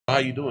How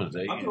you doing,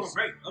 Zay? I'm doing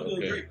great. I'm doing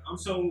Okay. great. I'm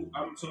so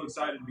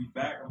excited to be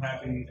back. I'm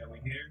happy that we're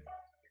here.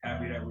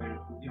 Happy that we're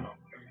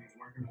everything's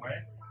working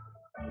away.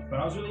 But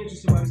I was really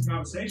interested by this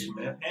conversation,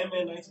 man.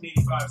 Ant-Man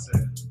 1985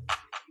 said,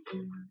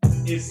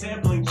 "Is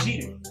sampling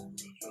cheating?"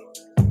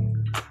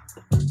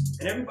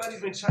 And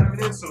everybody's been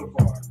chiming in so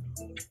far.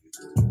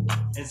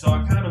 And so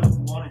I kind of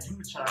wanted you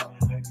to chime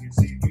in maybe and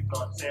see if you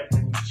thought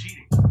sampling was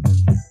cheating.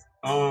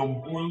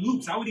 Or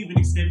loops. I would even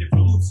extend it for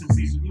loops since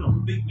these are,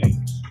 big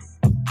makers.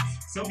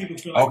 Some people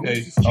feel like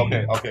loops is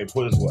cheating. Okay.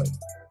 Put it this way.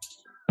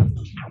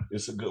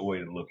 It's a good way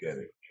to look at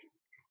it.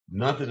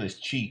 Nothing is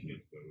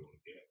cheating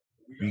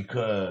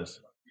because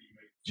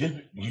just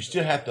you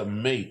still have to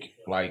make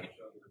like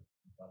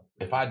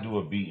if I do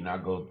a beat and I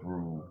go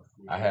through,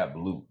 I have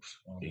loops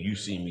and you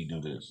see me do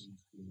this,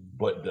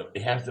 but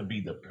it has to be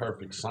the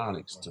perfect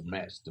sonics to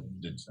match the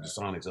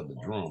sonics of the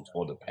drums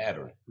or the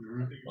pattern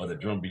or the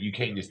drum beat. You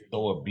can't just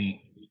throw a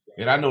beat.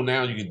 And I know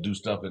now you can do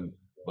stuff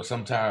but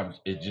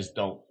sometimes it just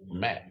don't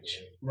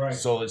match. Right.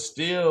 So it's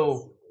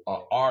still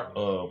an art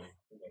of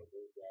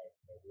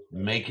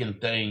making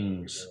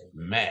things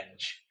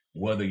match,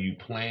 whether you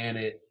plan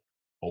it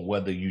or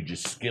whether you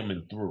just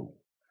skimming through.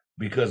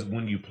 Because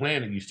when you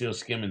plan it, you're still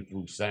skimming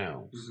through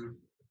sounds. Mm-hmm.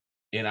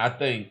 And I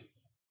think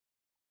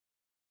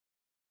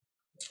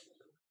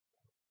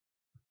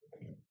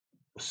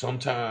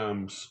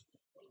sometimes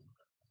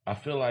I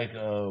feel like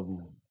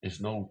it's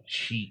no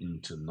cheating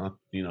to nothing.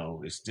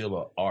 It's still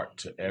an art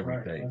to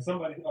everything. Right.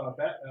 Somebody,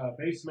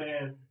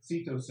 bassman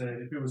Cito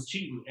said, if it was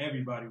cheating,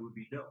 everybody would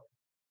be dope.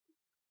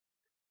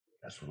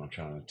 That's what I'm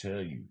trying to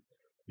tell you.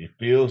 It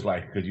feels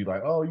like because you're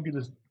like, oh, you can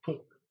just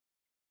put.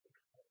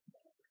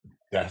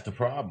 That's the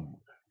problem.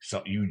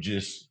 So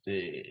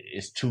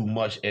it's too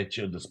much at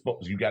your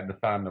disposal. You got to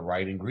find the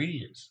right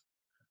ingredients.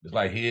 It's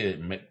like here's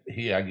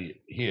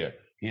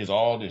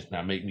all this.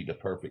 Now make me the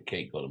perfect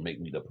cake or to make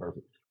me the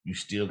perfect. You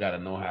still got to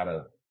know how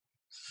to,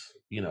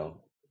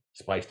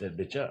 spice that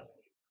bitch up.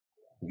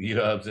 You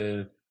know what I'm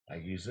saying?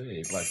 Like you said,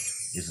 it's like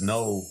it's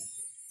no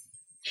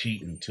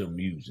cheating to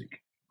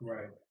music.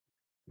 Right.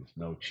 There's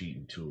no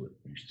cheating to it.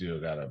 You still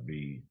gotta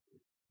be.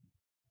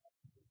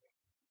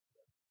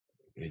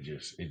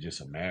 It's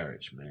just a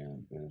marriage,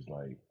 man. It's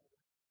like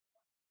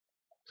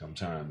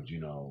sometimes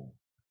you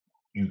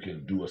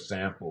can do a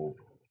sample,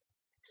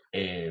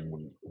 and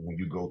when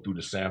you go through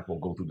the sample,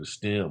 go through the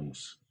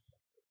stems,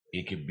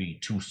 it could be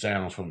two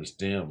sounds from the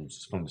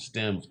stems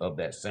of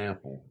that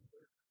sample,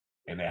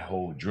 and that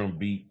whole drum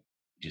beat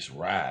just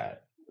ride.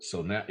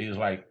 So now it's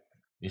like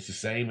it's the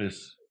same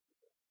as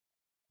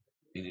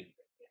it,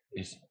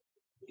 it's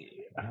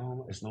I don't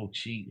know, it's no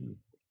cheating.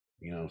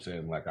 You know what I'm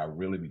saying? Like I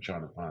really be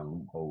trying to find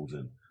loopholes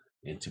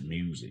into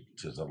music.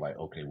 Because I'm like,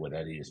 okay, well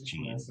that is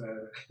cheating.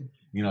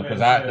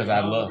 Because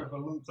I love looking for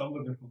loops. I'm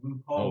looking for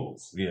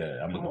loopholes.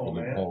 Yeah, I'm looking for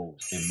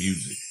loopholes in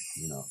music.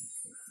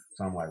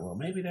 So I'm like, well,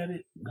 maybe that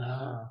is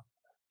nah.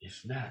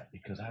 It's not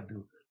because I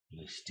do.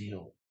 It's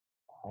still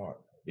hard.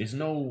 It's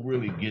no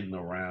really getting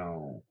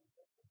around.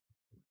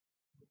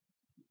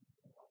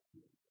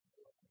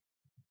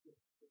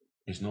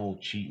 It's no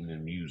cheating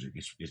in music.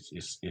 It's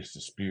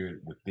the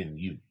spirit within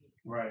you.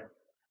 Right.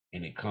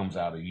 And it comes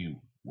out of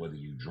you. Whether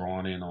you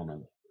drawing in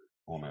on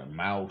a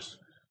mouse,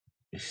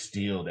 it's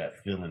still that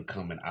feeling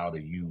coming out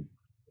of you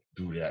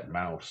through that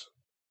mouse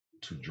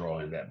to draw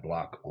in that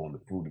block on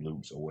the Fruity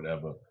Loops or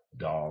whatever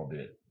DAW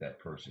that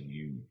person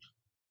used.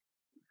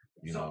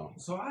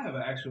 So I have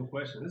an actual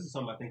question. This is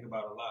something I think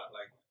about a lot.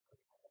 Like,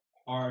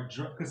 are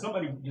because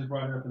somebody just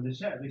brought it up in the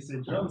chat. They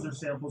said drums are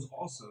samples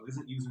also.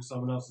 Isn't using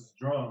someone else's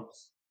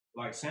drums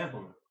like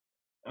sampling?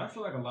 And I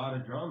feel like a lot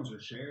of drums are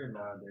shared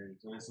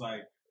nowadays. And it's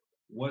like,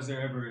 was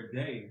there ever a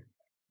day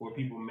where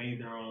people made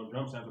their own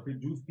drum sounds? Or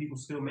do people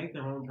still make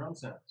their own drum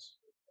sounds?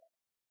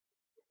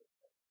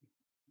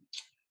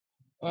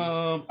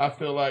 I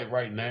feel like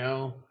right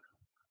now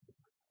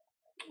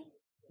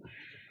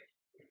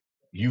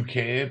you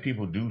can.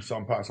 People do.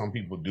 Some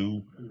people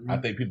do. I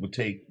think people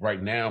take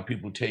right now.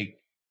 People take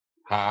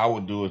how I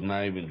would do is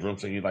not even drum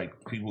singing.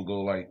 Like people go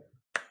like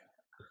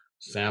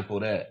sample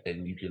that,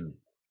 and you can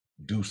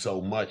do so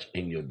much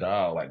in your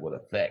DAW, like with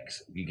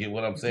effects. You get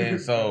what I'm saying?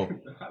 So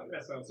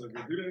that sounds so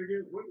good. Do that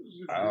again. What did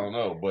you I don't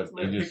know, but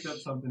it just picked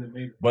up something and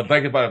made it. But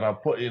think about it. If I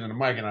put it in the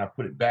mic and I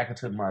put it back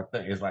into my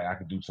thing, it's like I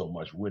can do so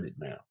much with it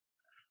now.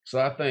 So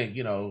I think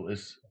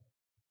it's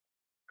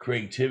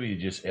creativity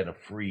just at a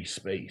free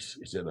space.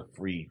 It's at a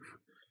free.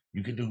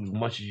 You can do as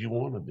much as you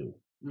want to do.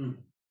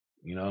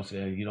 You know what I'm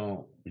saying?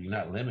 You're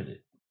not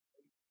limited.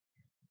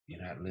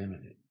 You're not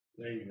limited.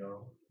 There you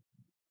go.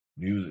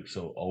 Music's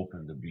so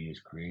open to be as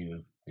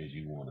creative as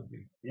you want to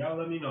be. Y'all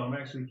let me know. I'm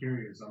actually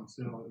curious. I'm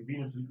still,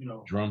 even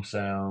if Drum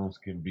sounds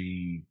can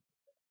be.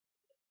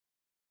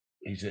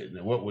 He said,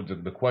 "What was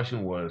the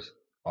question was?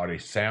 Are they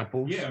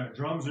samples?" Yeah,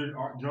 drums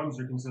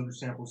are considered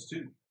samples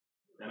too.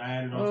 And I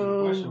added on to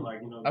the question,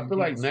 like I feel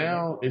like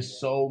now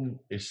it's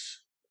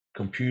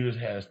computers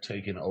has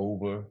taken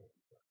over.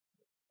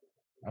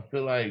 I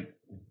feel like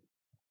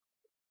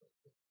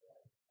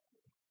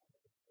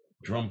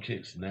drum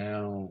kits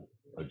now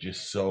are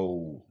just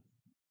so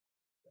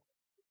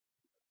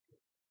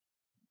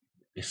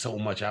it's so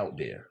much out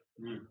there.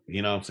 Mm.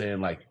 You know what I'm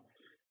saying? Like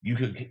you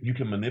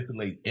can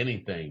manipulate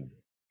anything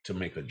to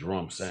make a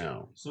drum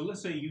sound. So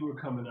let's say you were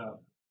coming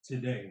up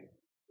today.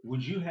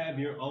 Would you have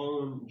your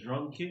own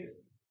drum kit?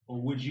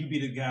 Or would you be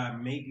the guy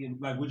making,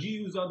 like, would you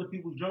use other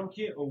people's drum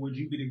kit, or would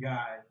you be the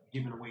guy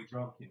giving away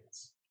drum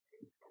kits?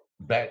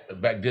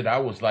 Back then, I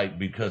was like,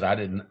 I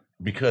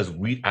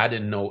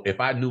didn't know if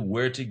I knew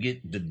where to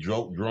get the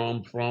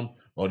drums from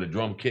or the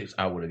drum kits,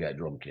 I would have got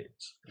drum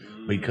kits.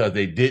 Because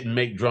they didn't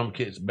make drum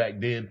kits back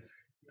then.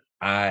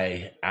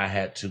 I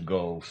had to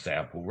go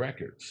sample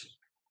records.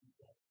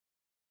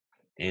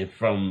 And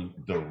from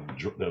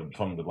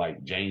the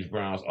like James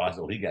Brown's,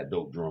 also he got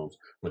dope drums.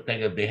 But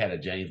think if they had a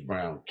James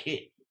Brown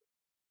kit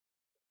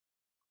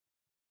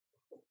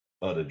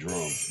of the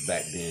drums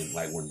back then,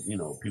 like when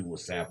people were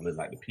sampling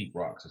like the Pete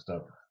Rocks and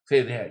stuff.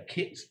 Say they had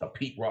kits, a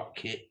Pete Rock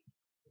kit,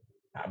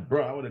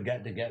 bro, I would have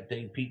got the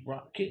goddamn Pete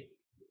Rock kit.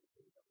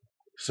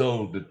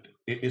 So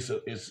it's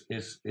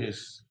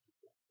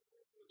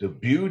the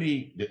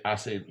beauty that I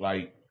said,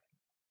 like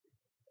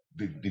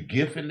the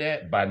gift in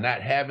that, by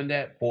not having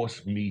that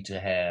forced me to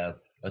have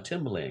a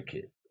Timbaland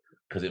kit,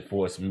 because it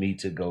forced me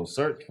to go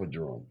search for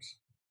drums.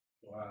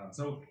 Wow.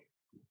 So,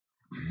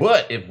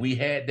 but if we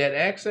had that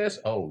access,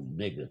 oh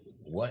nigga,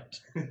 what?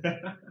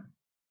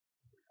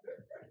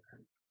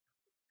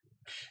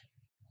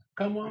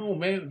 Come on,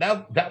 man.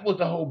 That was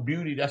the whole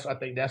beauty. I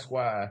think that's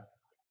why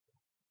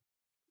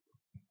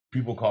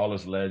people call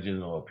us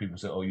legend, or people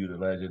say, "Oh, you the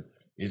legend."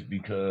 It's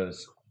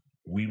because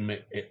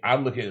I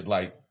look at it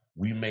like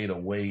we made a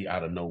way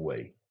out of no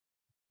way.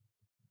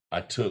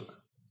 I took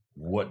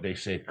what they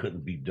said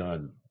couldn't be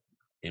done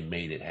and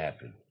made it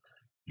happen.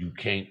 You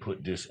can't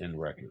put this in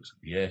records.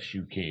 Yes,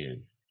 you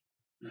can.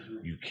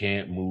 You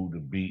can't move the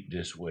beat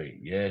this way.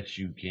 Yes,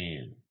 you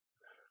can.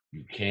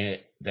 You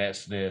can't.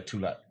 That's there too.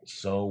 Like,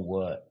 so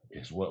what?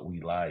 It's what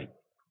we like.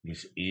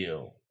 It's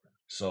ill.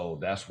 So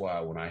that's why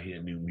when I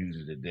hear new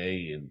music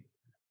today and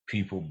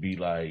people be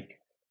like,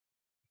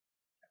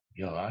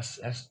 "Yo, I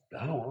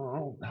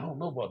don't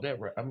know about that."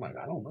 I'm like,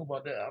 I don't know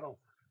about that.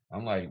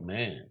 I'm like,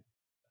 man,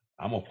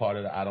 I'm a part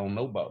of that. I don't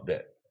know about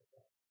that,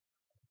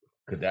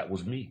 because that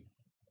was me.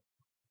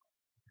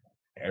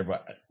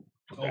 Everybody,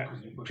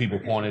 people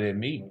pointed at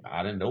me.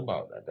 I didn't know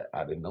about that.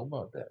 I didn't know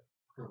about that.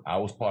 I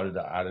was part of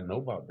the I didn't know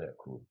about that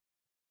crew.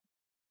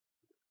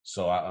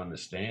 So I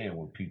understand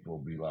when people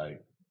be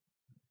like,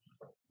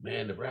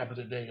 "Man, the rapper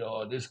today,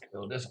 this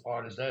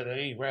artist that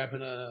ain't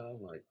rapping."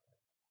 I'm like,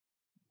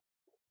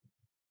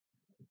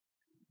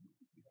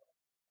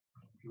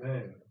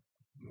 man,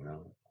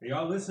 are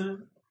y'all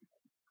listening?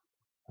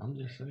 I'm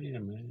just saying,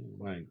 man.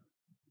 Like,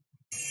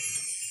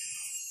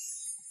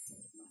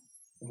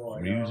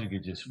 music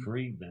is just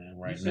free, man.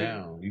 Right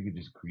now, you can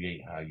just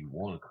create how you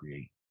want to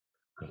create,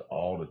 because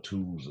all the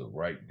tools are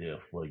right there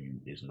for you.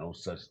 There's no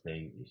such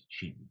thing as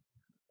cheating.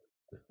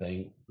 The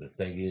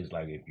thing is,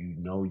 like, if you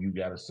know you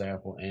got a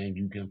sample and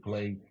you can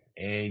play,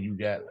 and you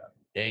got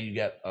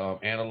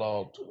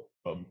analog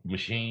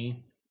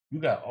machine, you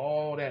got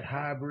all that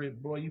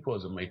hybrid, boy. You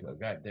supposed to make a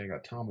goddamn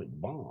atomic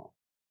bomb.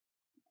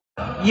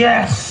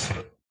 Yes.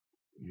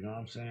 You know what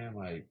I'm saying?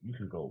 Like, you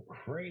can go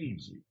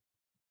crazy.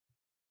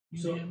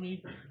 You hear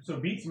me? So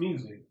Beats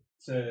Music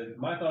said,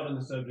 my thought on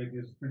the subject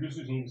is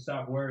producers need to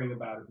stop worrying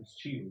about if it's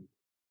cheating.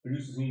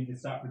 Producers need to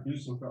stop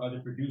producing for other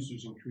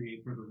producers and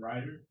create for the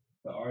writer,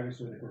 the artist,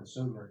 or the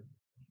consumer.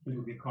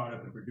 People get caught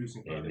up in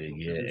producing for other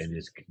producers. And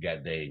it's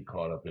got they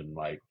caught up in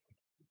like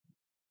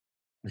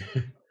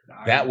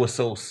that was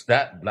so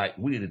that like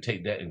we need to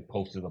take that and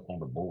post it up on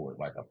the board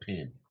like a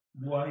pin.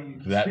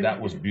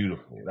 That was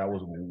beautiful. That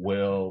was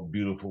well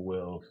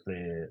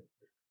said,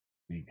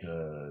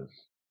 because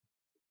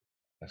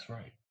that's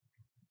right.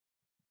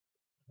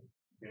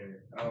 Yeah,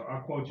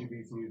 I'll quote you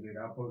Beats Music.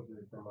 I'll post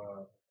it from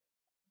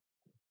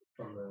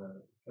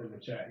the in the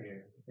chat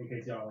here in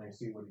case y'all ain't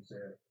see what he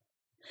said.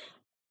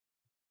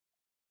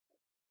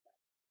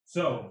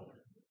 So,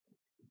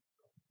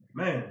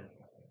 man,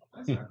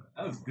 that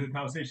was a good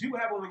conversation. See what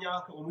happens when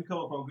we come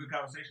up on good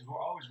conversations. We're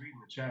always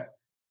reading the chat,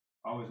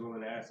 always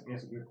willing to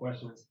answer good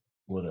questions.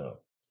 What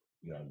up?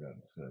 Y'all got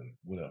to say.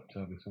 What up?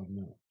 Tell me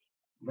something else.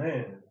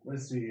 Man,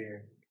 let's see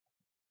here.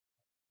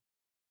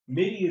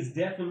 MIDI is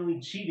definitely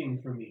cheating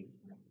for me,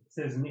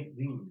 says Nick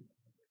Dean.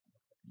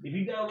 If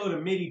you download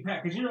a MIDI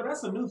pack, because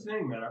that's a new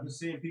thing, man. I've been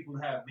seeing people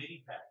have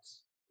MIDI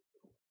packs.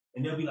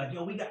 And they'll be like,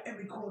 yo, we got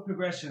every chord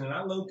progression. And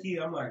I low key,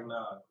 I'm like,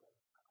 nah,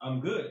 I'm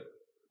good.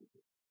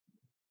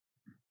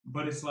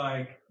 But it's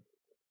like,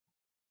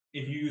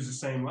 if you use the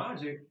same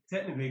logic,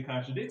 technically it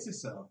contradicts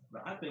itself.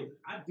 But I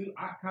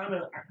kind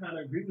of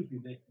agree with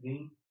you,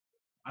 Dean.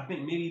 I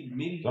think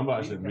MIDI.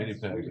 Somebody said MIDI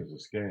packs is a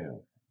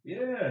scam.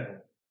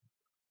 Yeah.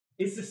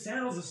 It's the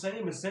sounds the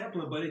same as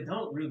sampling, but it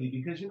don't really,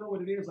 because you know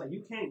what it is? Like,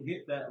 you can't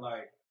get that,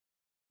 like.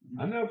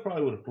 I never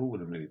probably would have fooled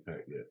with a MIDI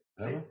pack yet.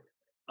 Ever?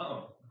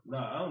 No,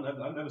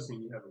 I've never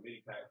seen you have a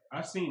MIDI pack.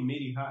 I've seen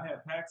MIDI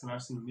hi-hat packs and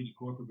I've seen MIDI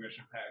chord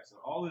progression packs, and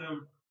all of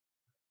them,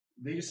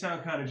 they just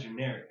sound kind of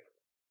generic.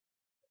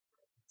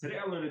 Today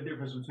I learned the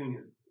difference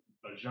between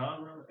a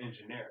genre and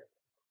generic.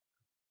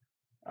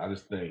 I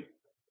just think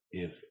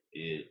if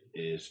it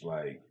is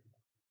like,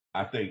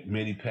 I think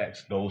mini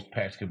packs, those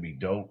packs can be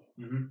dope.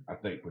 Mm-hmm. I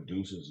think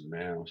producers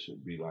now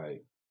should be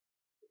like,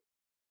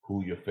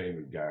 who your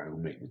favorite guy who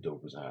make the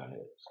dopest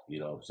hi-hats? You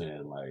know what I'm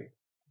saying? Like,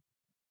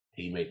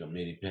 he make a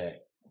mini pack,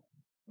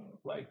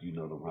 like, you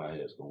know them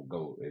hi-hats gonna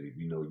go. And if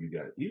you know you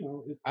got,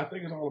 I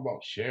think it's all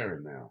about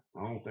sharing now.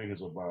 I don't think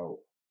it's about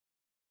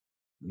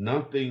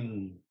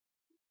nothing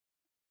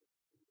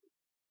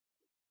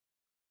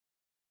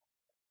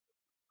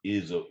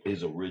is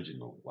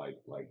original like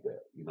that.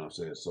 You know what I'm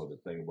saying? So the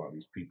thing about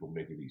these people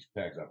making these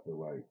packs, I feel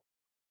like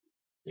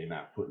they're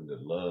not putting the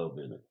love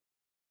in it.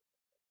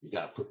 You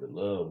gotta put the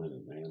love in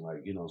it, man.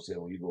 Like, you know what I'm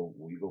saying? When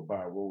you go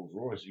buy a Rolls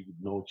Royce, you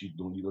know what you're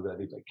doing. You know that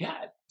thing's like,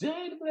 God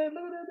damn, man,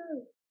 look at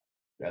that.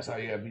 That's how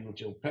you gotta be with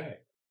your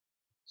pack.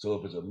 So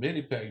if it's a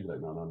mini pack, you're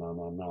like, no, no, no,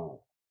 no,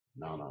 no.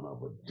 No, no, no.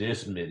 But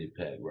this mini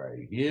pack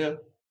right here,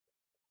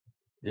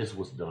 this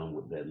was done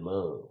with that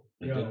love.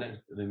 And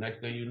the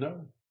next thing you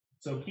know.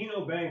 So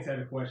Keno Banks had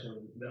a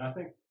question that I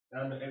think,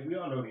 and we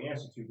all know the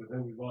answer to, but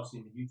then we've all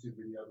seen the YouTube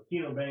video. But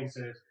Keno Banks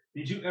says,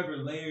 "Did you ever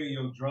layer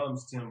your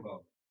drums,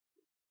 Timbo?"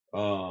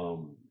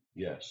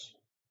 Yes.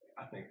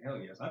 I think hell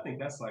yes. I think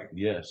that's like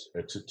yes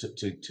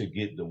to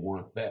get the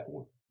one fat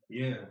one.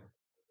 Yeah.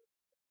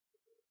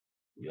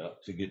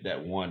 Yep, to get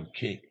that one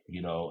kick,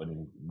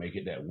 and make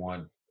it that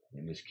one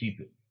and just keep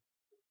it.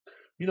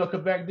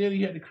 Cause back then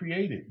he had to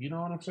create it. You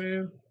know what I'm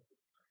saying?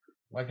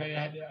 Like I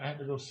had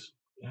to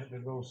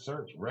go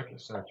search, record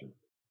searching.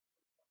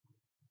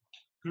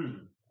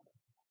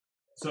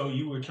 So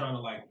you were trying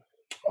to like.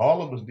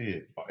 All of us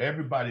did.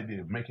 Everybody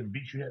did. Making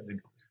beats, you had to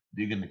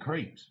dig in the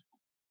crates.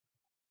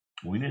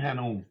 We didn't have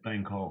no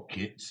thing called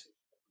kits.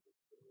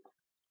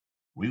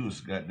 We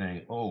was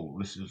goddamn, oh,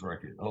 listen to this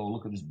record. Oh,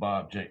 look at this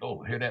Bob J.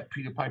 Oh, hear that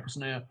Peter Piper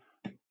snare?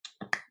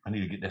 I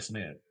need to get that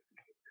snare.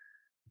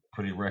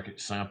 Pretty record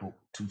sample,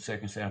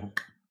 2-second sample.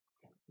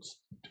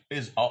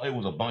 It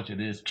was a bunch of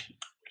this.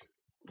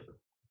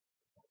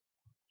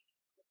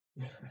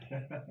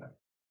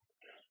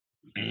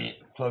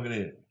 Plug it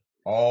in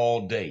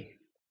all day.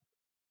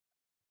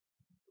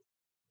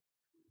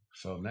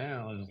 So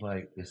now it's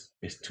like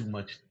it's too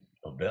much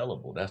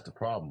available. That's the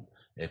problem.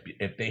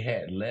 If they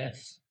had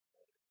less,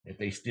 if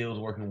they still was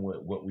working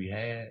with what we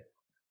had,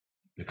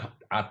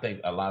 I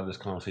think a lot of this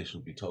conversation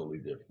would be totally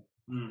different.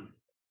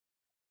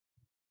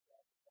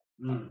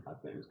 I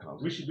think this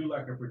conversation. We should do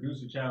like a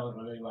producer challenge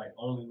where they like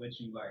only let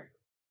you like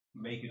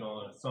make it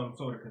on some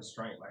sort of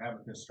constraint, like have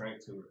a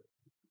constraint to it,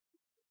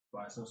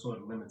 like some sort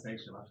of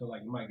limitation. I feel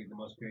like you might get the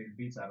most creative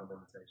beats out of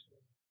limitation.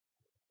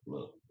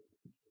 Look,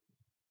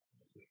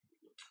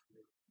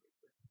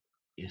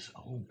 it's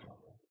over.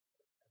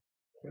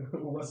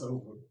 What's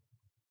over?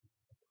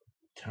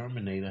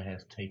 Terminator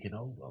has taken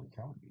over. I'm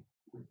telling you.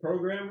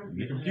 Programming?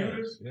 The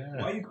computers?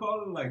 Yeah. Why you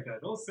calling it like that?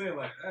 Don't say it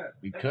like that.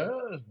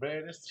 Because,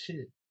 man, that's the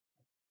shit.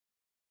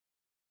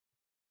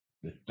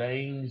 The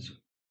things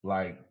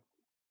like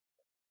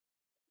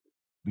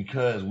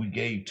because we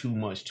gave too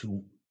much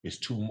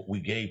we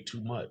gave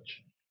too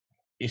much.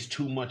 It's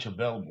too much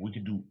available. We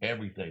can do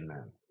everything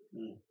now.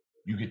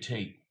 You could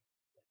take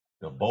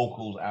the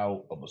vocals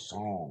out of a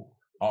song.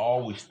 I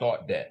always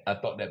thought that. I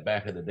thought that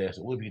back in the day.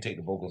 So what if you take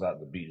the vocals out of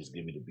the beat, just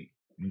give me the beat?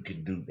 You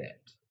can do that.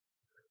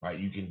 Right?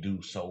 You can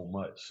do so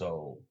much.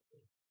 So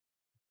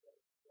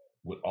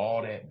with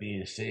all that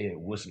being said,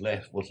 what's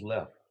left?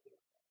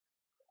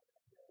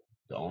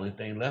 The only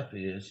thing left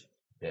is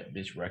that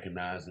bitch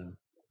recognizing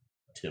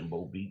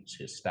Timbo beats,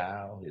 his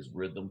style, his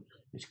rhythm,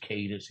 his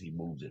cadence. He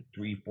moves in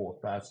 3, 4,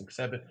 5, 6,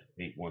 7,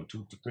 8, 1,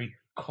 2, 3,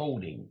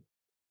 coding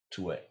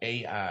to an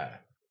AI,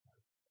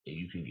 and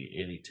you can get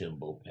any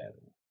Timbo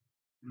pattern.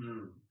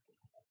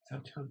 So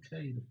I'm trying to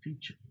tell you the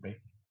future,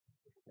 baby.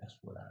 That's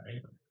what I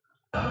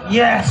am.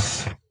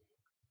 Yes!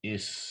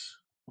 It's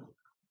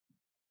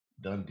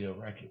Done Deal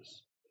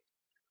Records.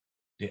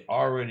 They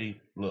already,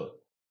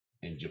 look,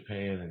 in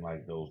Japan and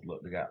like those,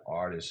 look, they got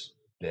artists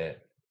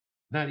that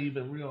not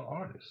even real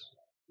artists.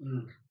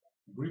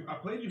 I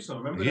played you some,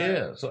 remember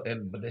that? Yeah,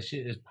 but that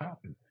shit is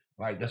popping.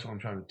 Like, that's what I'm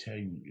trying to tell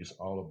you. It's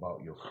all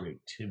about your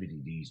creativity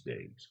these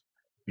days.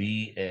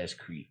 Be as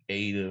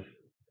creative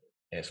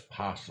as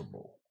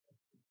possible.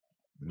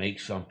 Make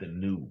something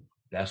new.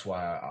 That's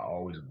why I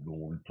always,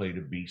 when we play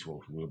the beats,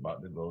 what we're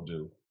about to go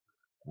do,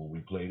 when we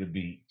play the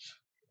beats,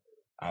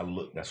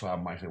 that's why I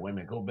might say, wait a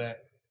minute, go back,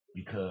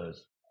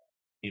 because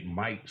it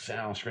might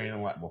sound strange.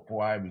 Like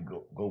before I even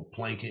go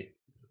plank it,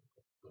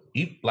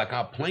 like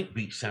our plank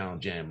beat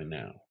sound jamming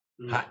now.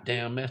 Hot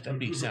damn mess, that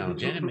beat sound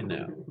jamming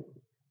now.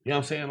 You know what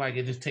I'm saying? Like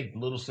it just takes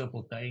little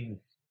simple things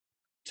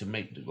to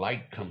make the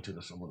light come to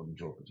some of them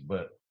jokers.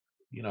 But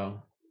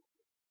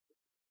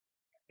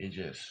it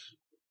just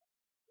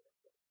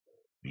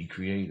be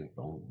creative.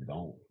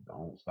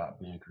 Don't stop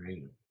being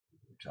creative.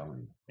 I'm telling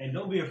you. And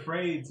don't be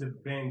afraid to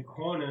bend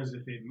corners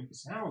if it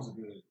sounds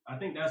good. I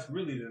think that's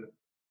really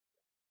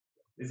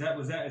Is that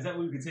what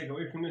we could take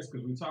away from this?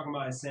 Because we're talking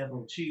about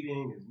sampling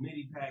cheating, is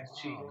MIDI packs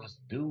cheating. Just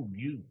do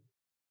you.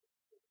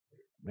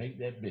 Make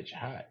that bitch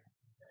hot.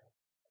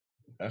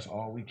 That's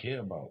all we care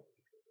about.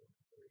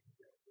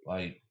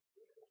 Like,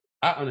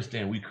 I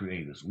understand we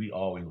creators. We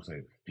always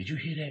say, "Did you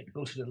hear that?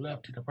 Go to the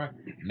left, to the right."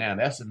 Now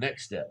that's the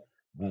next step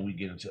when we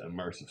get into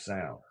immersive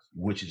sound,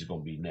 which is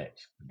going to be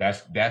next.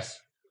 That's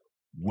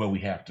where we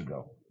have to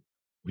go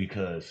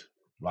because,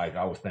 like,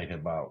 I was thinking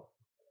about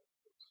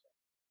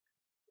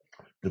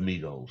the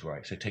Migos,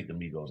 right? So take the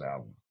Migos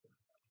album.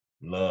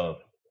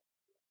 Love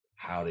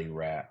how they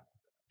rap.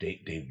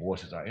 They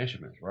voices are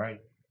instruments, right?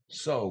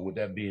 So with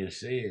that being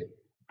said,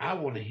 I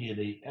want to hear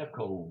the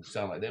echoes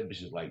sound like that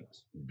bitch is like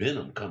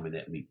venom coming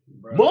at me.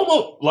 Bruh.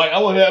 Mama! Like I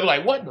want to have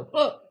like, what the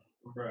fuck?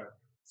 Bruh.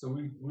 So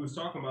we was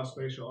talking about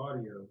spatial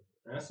audio.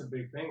 That's a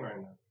big thing right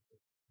now.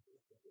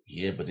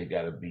 Yeah, but it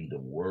gotta be the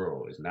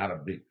world. It's not a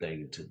big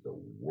thing until the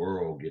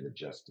world get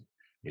adjusted.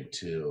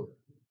 Until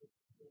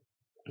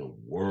the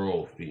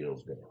world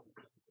feels that.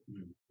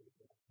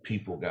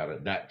 People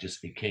gotta not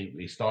just it can't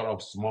they start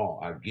off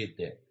small. I get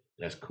that.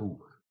 That's cool.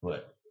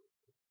 But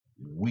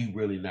we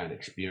really not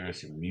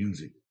experiencing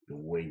music the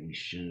way we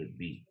should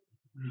be.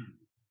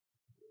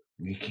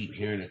 We keep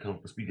hearing it come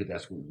from speakers.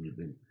 That's what we've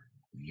been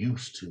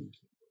used to.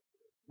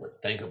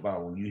 But think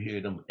about when you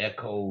hear them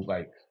echoes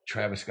like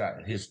Travis Scott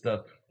and his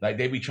stuff, like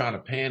they be trying to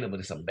pan it, but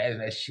it's imagine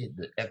that shit,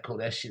 the echo,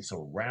 that shit's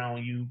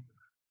around you.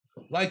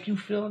 Like you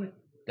feeling it.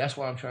 That's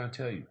why I'm trying to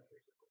tell you.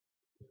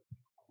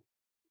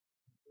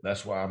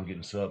 That's why I'm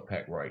getting sub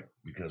pack right.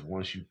 Because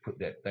once you put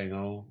that thing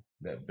on,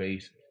 that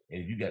bass,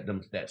 and you got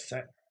them that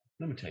set,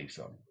 let me tell you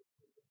something.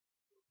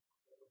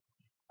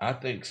 I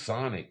think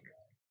Sonic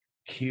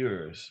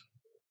cures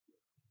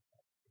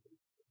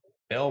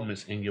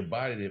ailments in your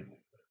body that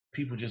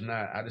people just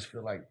not. I just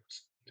feel like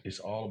it's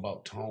all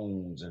about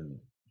tones and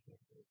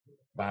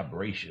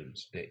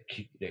vibrations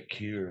that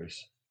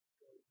cures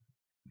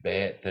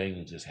bad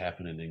things that's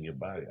happening in your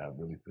body. I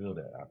really feel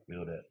that. I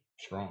feel that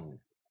strongly.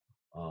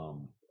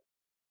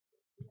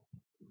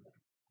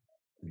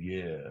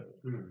 Yeah.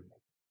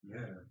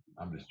 Yeah.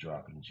 I'm just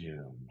dropping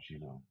gems,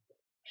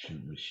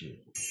 shooting the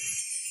shit.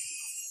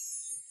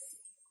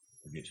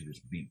 We'll get to this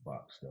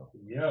beatbox stuff.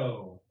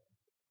 Yo.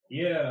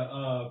 Yeah,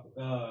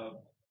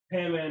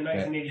 Panman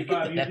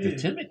 1985. That's the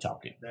Timid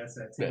talking. That's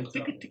that Timid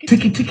talking.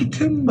 Tiki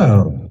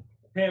Timbo.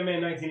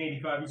 Panman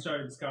 1985. You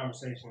started this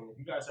conversation. If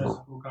you guys have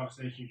some cool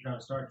conversation you're trying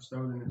to start, just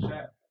throw it in the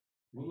chat.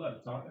 We'll let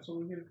it talk. That's what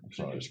we get.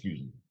 Sorry,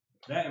 excuse me.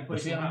 That and play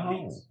some hot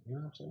beats. You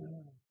know what I'm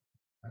saying?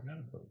 I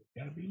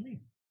gotta be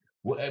me.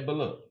 Well, hey, but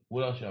look,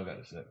 what else y'all got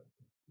to say?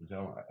 What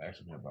y'all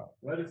asking me about?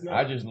 Let us know.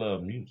 I just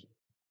love music.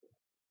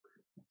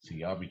 See,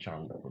 y'all be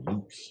trying to look for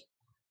loops.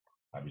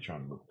 I be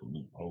trying to look for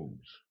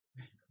loopholes.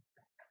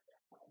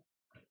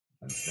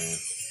 Understand?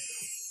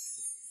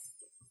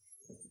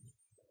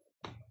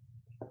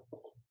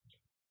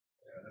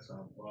 Yeah, that's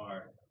on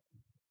bar.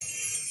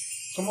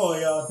 Come on,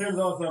 y'all. Tim's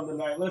on something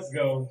tonight. Let's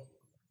go.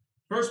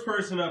 First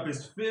person up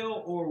is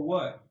Phil or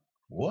what?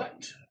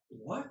 What?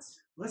 What?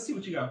 Let's see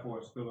what you got for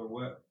us, Phil or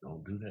what?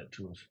 Don't do that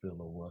to us, Phil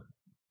or what?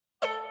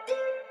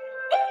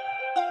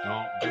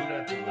 Don't do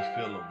that to us,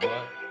 Phil or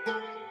what?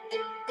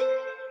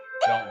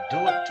 Don't do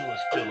it to us,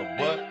 Phil or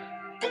what?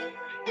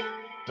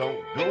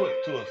 Don't do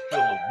it to us, Phil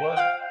or what?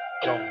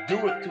 Don't do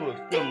it to us,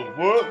 Phil or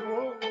what?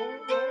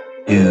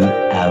 2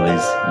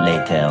 hours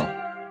later.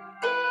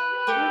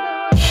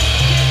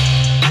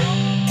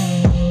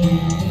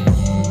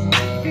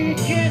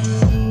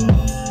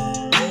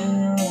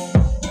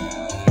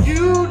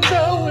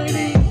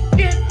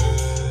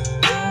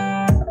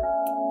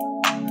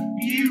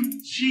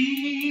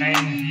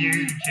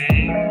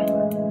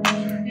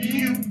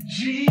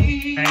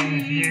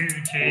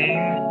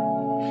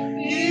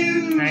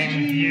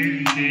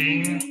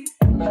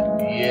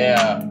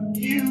 Yeah.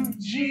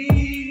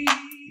 Eugene.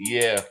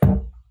 Yeah.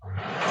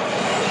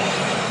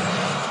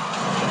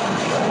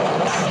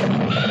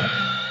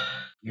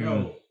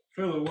 Yo,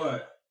 Phil or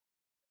what?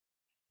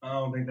 I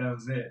don't think that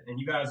was it. And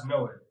you guys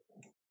know it.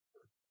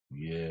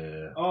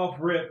 Yeah. Off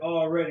rip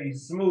already.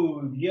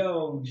 Smooth.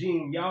 Yo,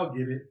 Gene, y'all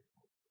get it.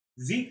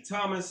 Zeke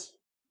Thomas.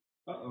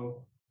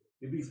 Uh-oh.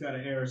 The beat's got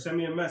an error. Send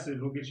me a message.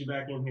 We'll get you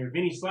back in here.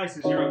 Vinny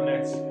Slices, you're up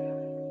next.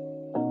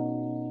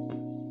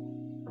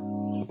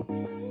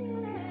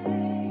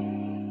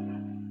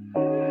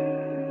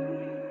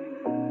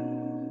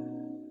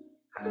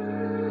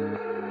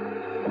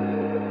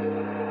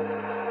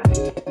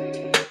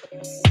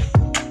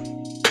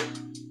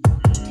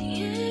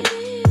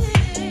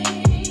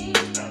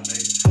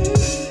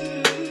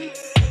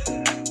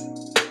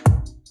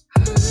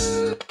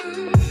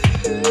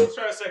 Let's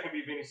try a second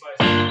beat, Vinny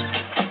Slices.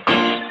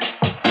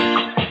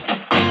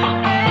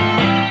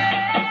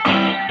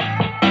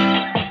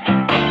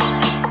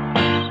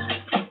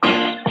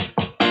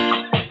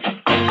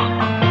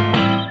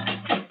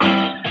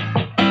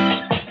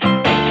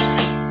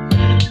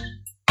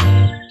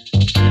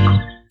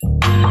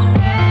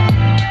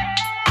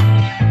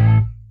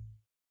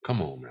 Come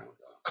on now,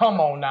 dog. Come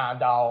on now,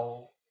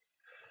 dog.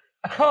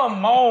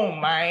 Come on,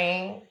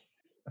 man.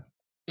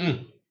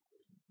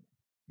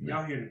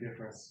 Y'all hear the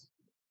difference.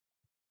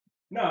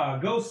 Nah,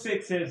 Ghost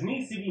 6 says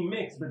needs to be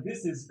mixed, but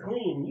this is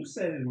clean. You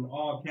said it in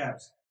all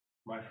caps.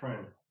 My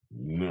friend.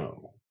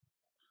 No.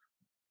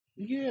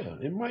 Yeah,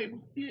 it might.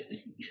 Yeah.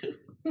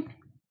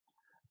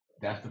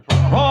 That's the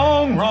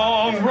problem.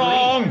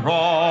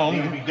 Wrong.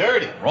 Need to be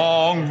dirty.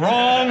 Wrong.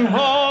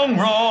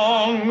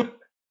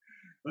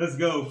 Let's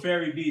go.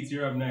 Fairy Beats,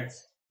 you're up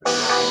next.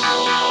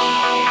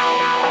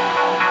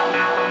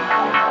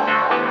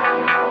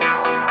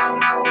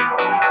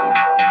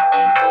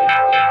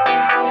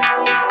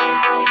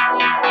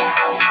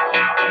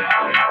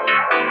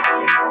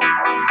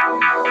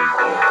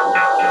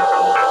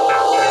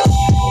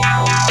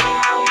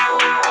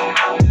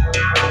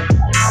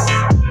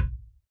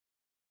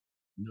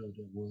 No,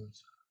 that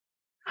was.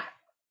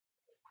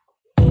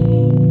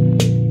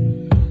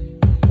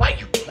 Why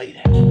you play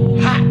that?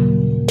 Hot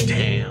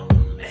damn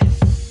mess.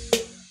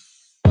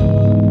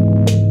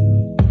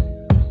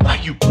 Why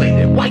you play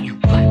that? Why you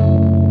play?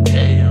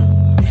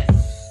 Damn mess.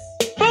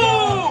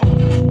 Boom!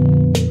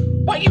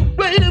 Why you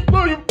play that?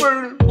 Why you play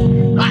that?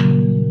 Hot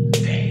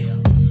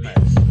damn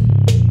mess.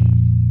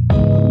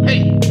 Hey,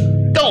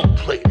 don't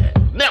play that.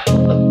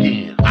 Never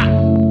again.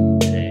 Hot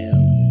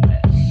damn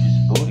mess.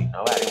 Booty,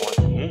 nobody wants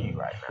to hear you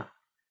right now.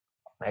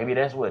 Maybe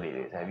that's what it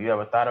is. Have you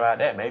ever thought about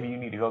that? Maybe you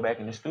need to go back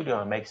in the studio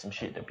and make some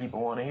shit that people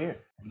want to hear.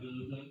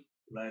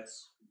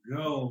 Let's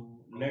go.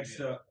 Next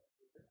up,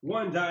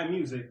 One Die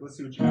Music. Let's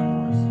see what you got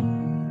for us.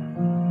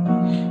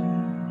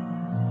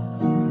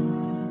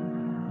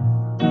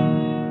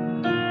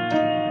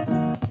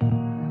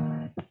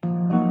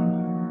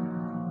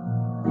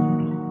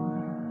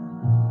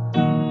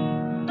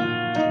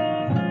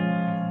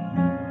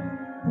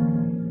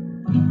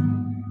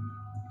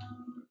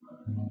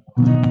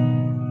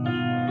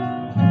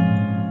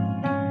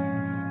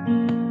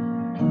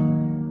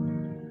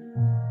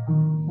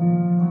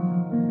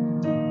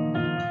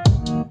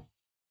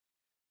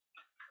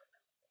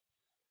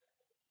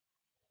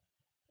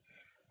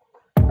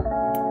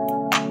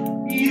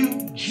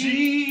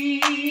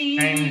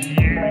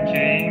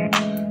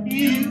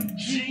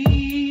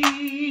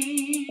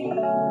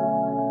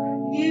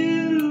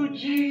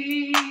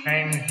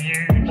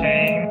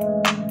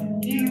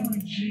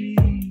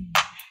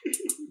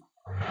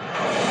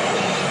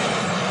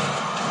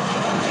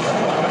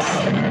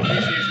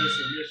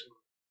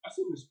 I've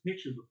seen this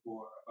picture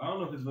before. I don't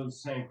know if it's the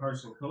same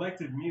person.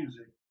 Collective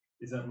Music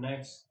is up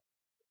next.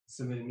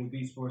 Submitting new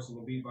beats for us in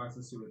the beatbox.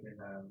 Let's see what they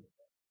have.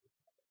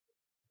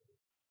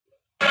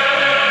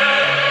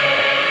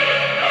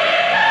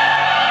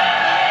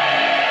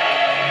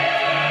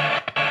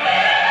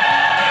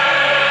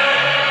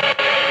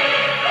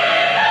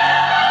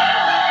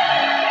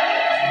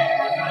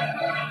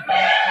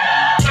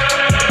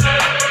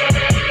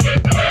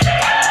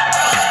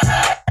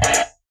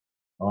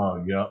 Oh,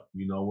 yep.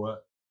 You know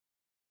what?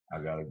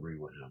 I gotta agree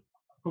with him.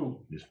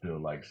 Who? This feel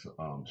like Street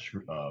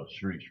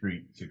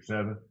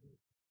 6-7.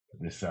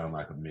 This sound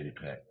like a midi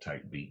pack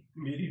type beat.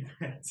 Midi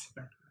pack.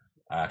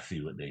 I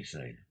see what they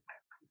say.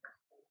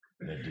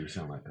 That do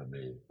sound like a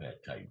midi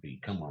pack type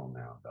beat. Come on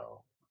now,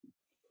 dog.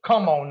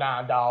 Come on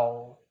now,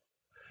 dog.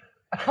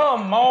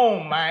 Come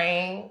on,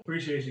 man.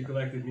 Appreciate you,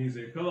 Collective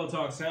Music. Pillow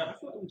Talk Sound. I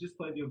feel like we just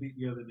played your beat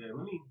the other day.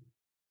 Let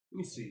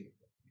me see.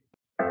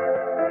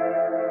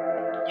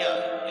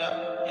 Yeah.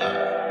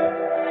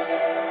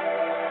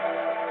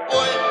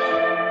 Boy,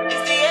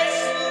 it's the S,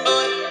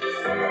 boy.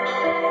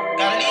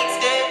 Got leaks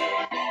there.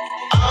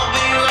 I'll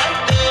be right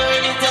there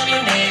anytime you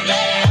need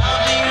me. I'll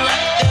be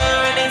right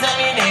there anytime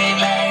you need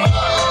me.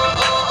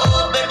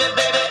 Oh, baby.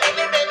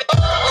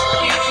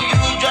 Oh,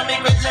 you drive me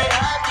crazy. I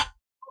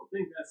don't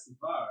think that's the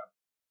vibe.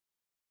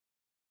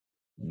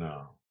 No.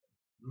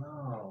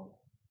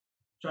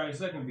 Try your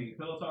second beat.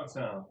 Pillow Talk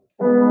Sound.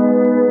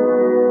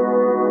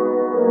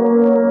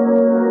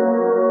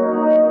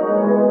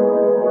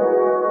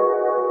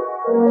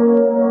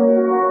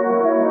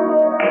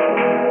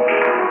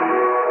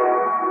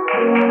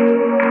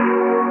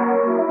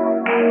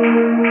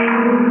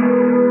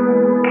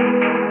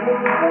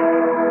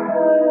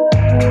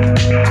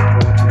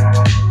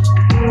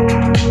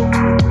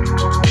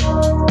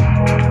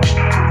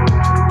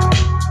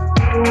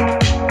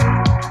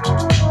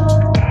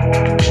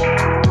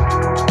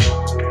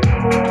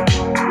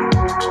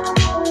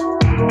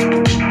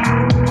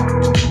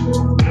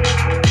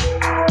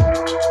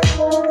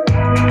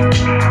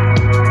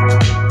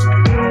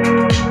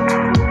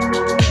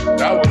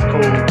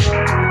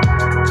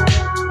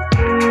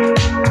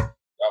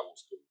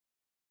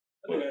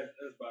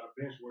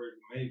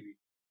 Maybe.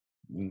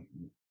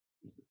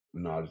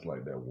 No, I just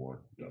like that one.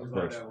 Just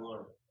like that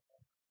one.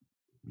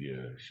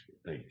 Yeah,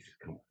 thanks.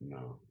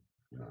 No,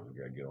 I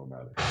gotta get on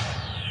out of here.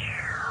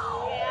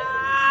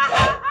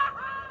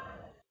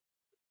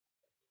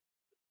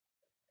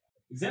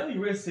 Zelly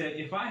Riz said,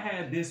 if I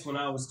had this when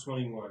I was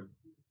 21,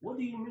 what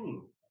do you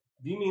mean?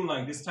 Do you mean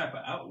like this type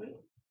of outlet?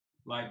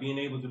 Like being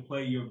able to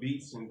play your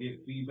beats and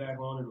get feedback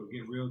on it or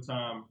get real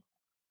time?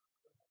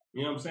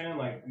 You know what I'm saying?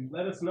 Like,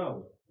 let us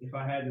know. If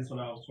I had this when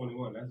I was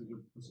 21, that's a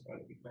good.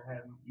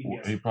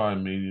 He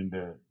probably meaning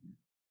that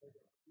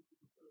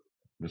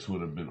this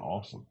would have been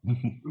awesome.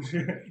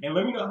 And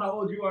let me know how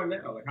old you are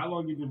now. Like, how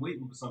long you been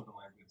waiting for something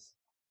like this?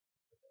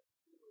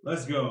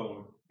 Let's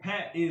go.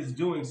 Pat is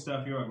doing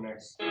stuff. You're up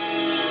next.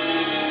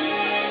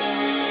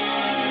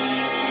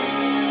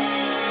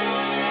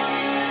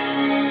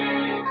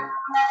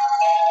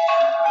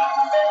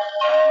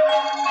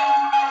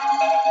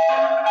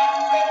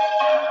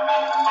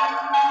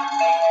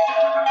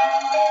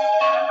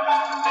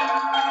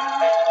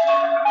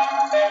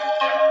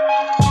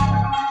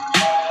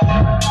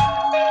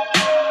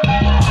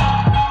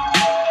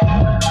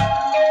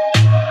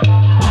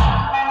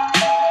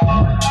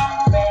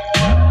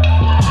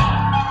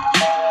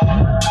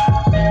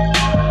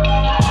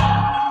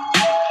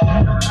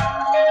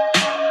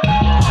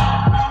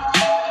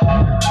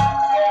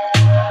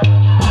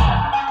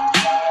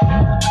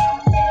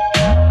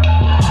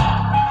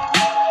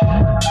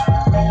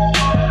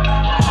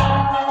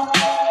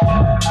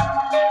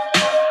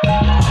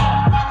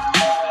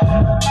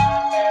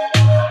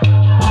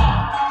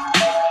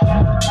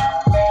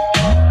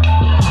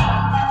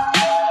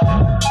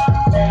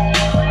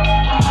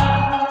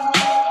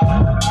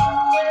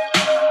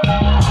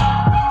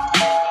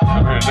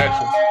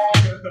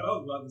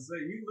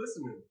 You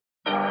listening?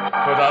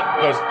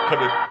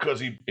 Because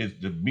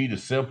the beat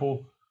is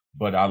simple,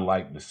 but I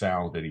like the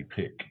sound that he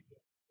picked.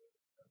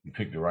 He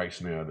picked the right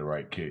snare, the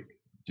right kick.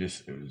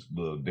 Just it was a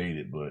little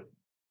dated, but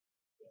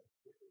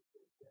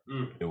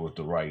it was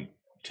the right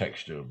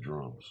texture of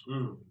drums.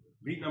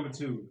 Beat number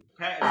 2.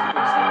 Pat is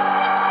doing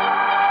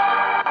stuff.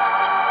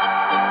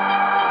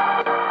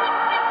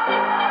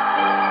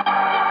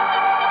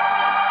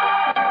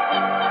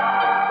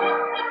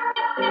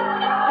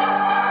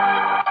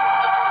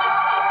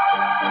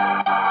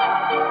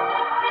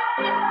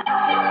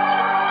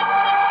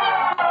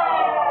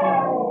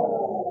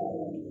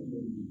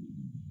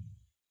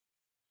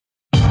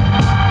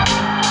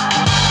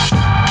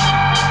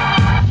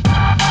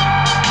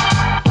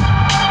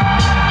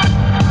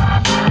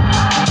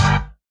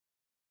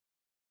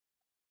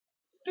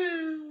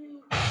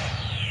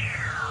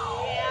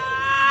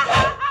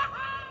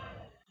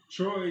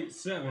 Troy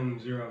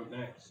 7, you're up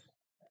next.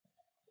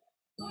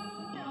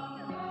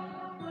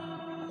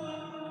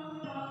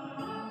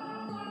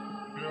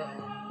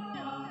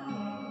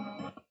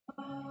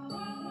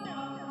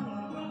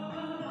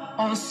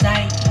 On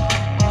site,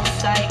 on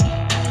site,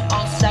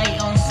 on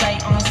site, on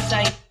site, on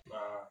site.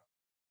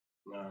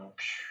 Nah.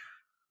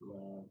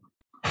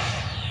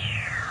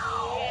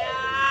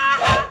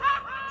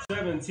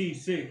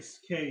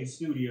 76K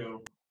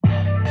Studio.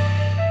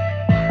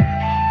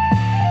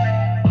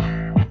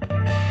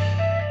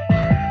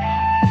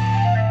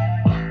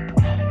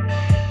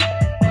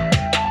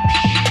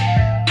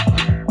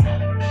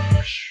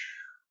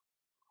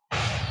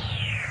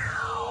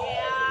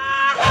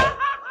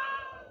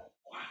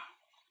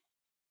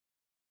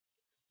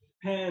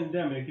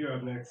 Pandemic, you're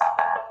up next.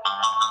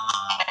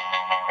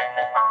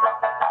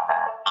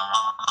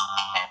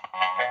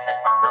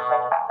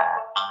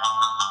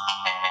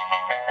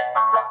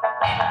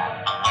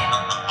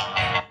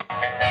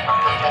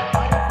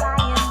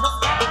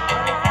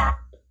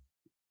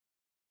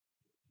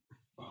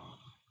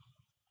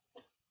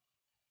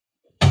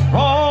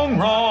 Wrong,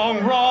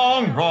 wrong,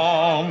 wrong,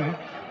 wrong.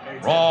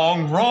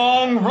 Wrong,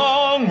 wrong,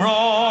 wrong,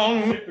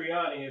 wrong.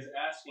 Cipriani is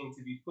asking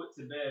to be put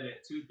to bed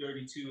at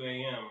 2:32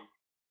 a.m.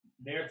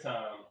 their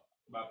time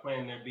by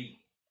playing their beat.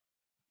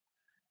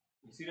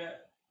 You see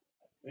that?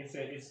 They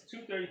said it's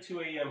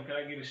 2:32 a.m. Can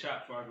I get a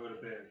shot before I go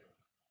to bed?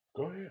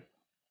 Go ahead.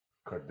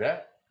 Cause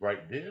that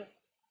right there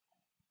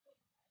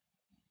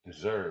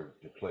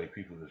deserved to play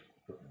people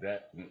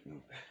that.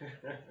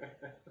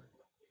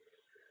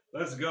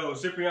 Let's go.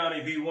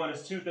 Cipriani V1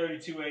 is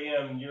 2:32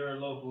 a.m. your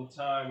local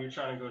time. You're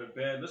trying to go to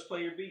bed. Let's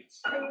play your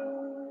beats. I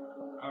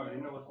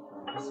already know what.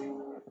 Let's see.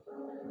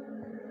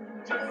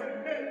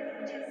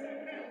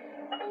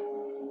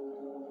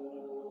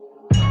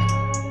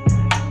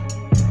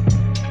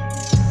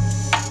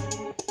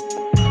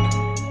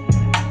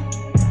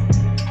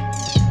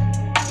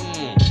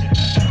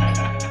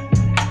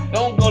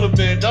 Don't go to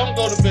bed. Don't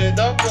go to bed.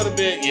 Don't go to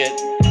bed yet.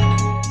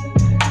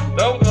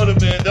 Don't go to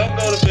bed. Don't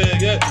go to bed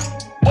yet.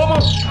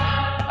 Almost.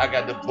 I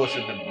got the bush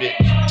in the bitch.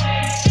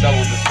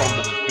 Double the sum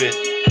of the bitch.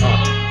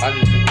 I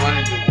need the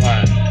money to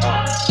wine.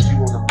 She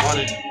want the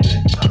money to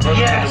bitch. Brother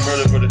yes. The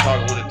murder, brother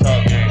talking with the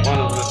talk game. One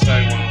of the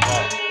thing, one of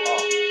them.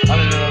 I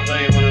didn't know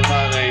thing, one of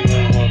my name,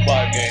 one of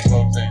my game,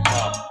 both things.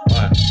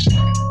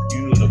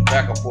 You know the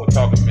back and forth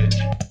talking bitch.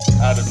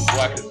 Out of the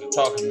black is the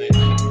talking bitch.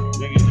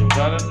 Niggas are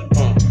right in the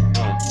pump.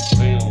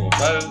 They don't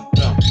right in the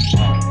jump.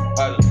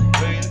 Right in the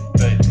face.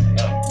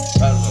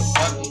 Right in the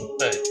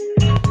face.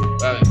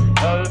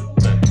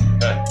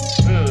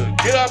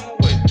 Get out of the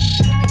way.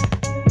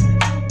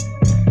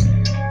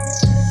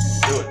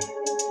 Do it.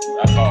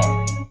 That's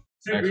hard.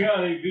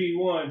 Cipriani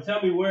V1,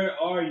 tell me where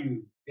are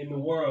you in the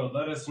world?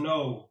 Let us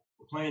know.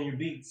 We're playing your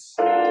beats.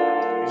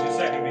 Here's your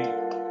second beat.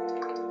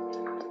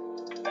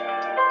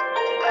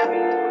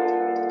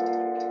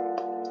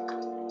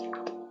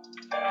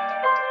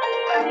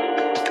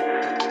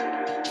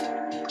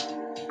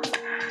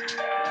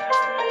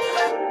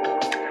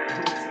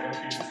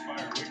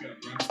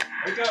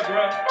 Wake up,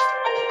 bro.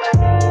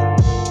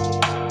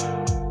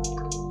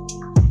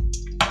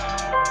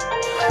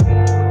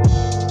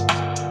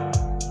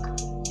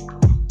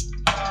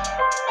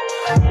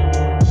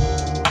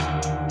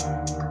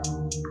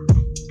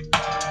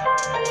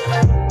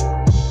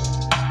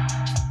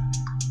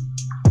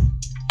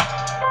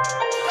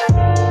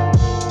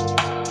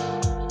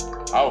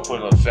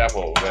 put another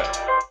sample over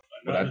that.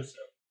 But Another sample.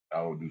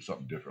 I will do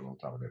something different on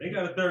top of that. They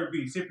got a third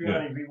beat.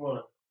 Cipriani Yeah.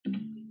 V1.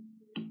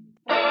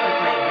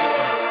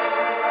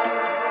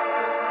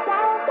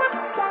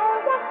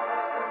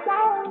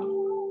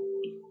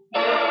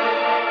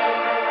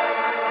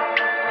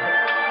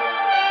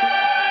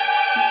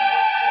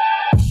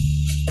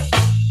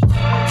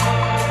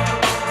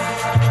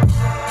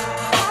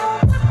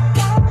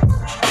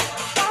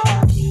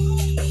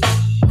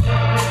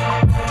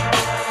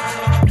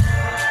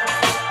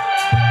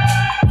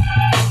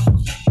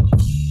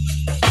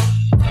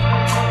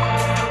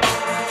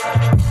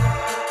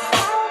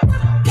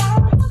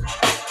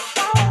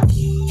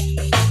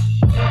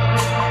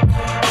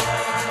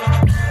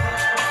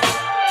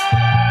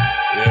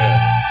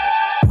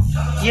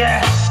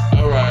 Yes.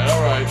 All right.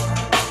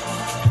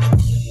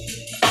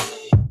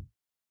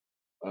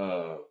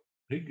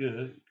 He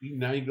good.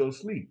 Now he go to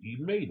sleep. He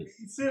made it.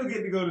 You still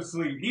get to go to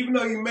sleep. Even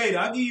though you made it,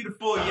 I'll give you the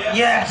full yes.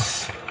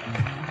 Yes.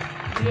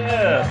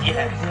 Yeah.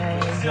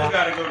 You still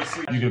gotta go to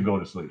sleep. You can go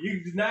to sleep.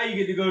 Now you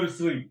get to go to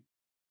sleep.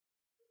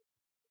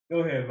 Go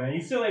ahead, man.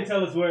 You still ain't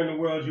tell us where in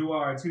the world you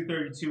are at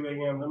 2:32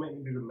 a.m. Let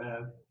me do the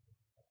math.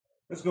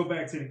 Let's go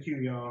back to the queue,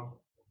 y'all.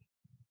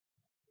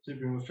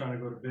 Cyprian was trying to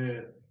go to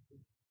bed.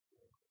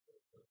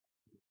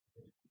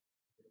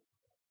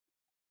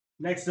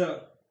 Next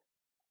up,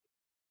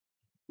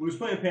 we was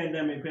playing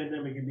Pandemic.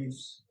 Pandemic and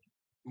Beats.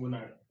 We're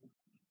not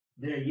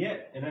there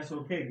yet, and that's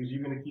okay because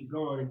you're gonna keep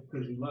going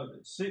because you love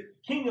it.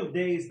 King of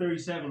Days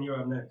 37. You're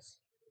up next.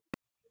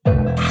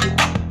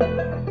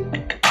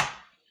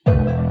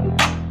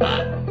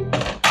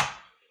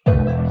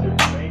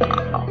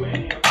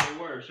 Romania. Okay,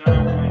 word. Shout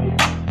out Romania.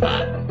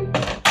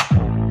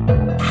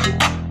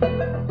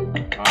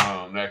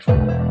 Next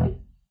one.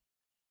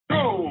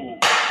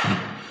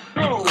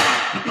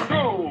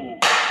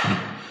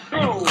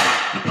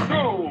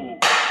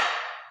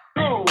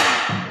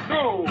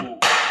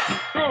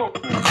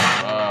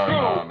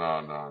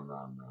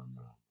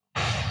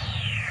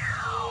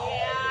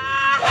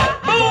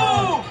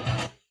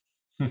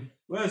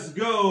 Let's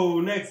go.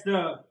 Next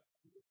up,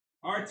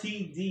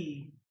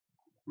 RTD.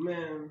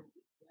 Man,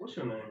 what's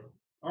your name?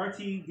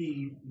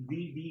 RTD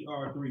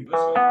VDR3.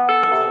 Let's go.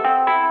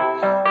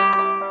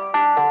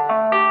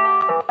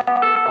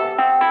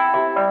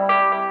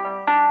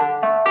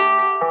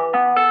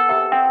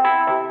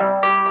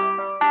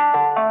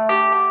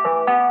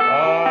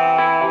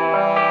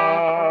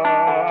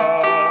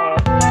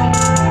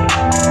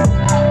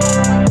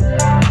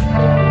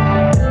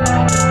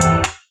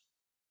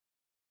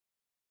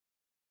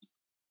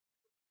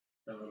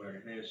 That looked like a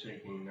head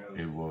shaking.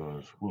 It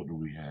was. What do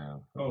we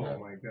have? Oh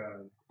my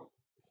God.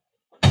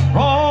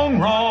 Wrong,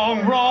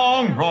 wrong,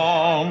 wrong,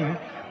 wrong.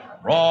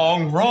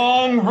 Wrong,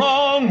 wrong,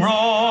 wrong,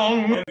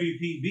 wrong.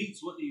 MVP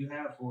Beats, what do you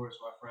have for us,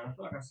 my friend? I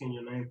feel like I've seen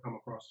your name come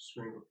across the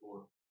screen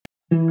before.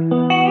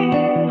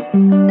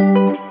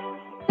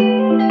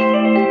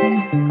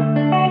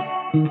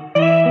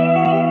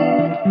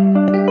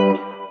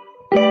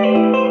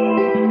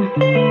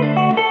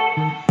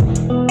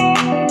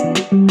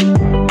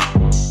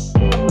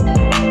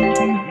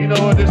 You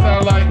know what this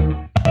sound like?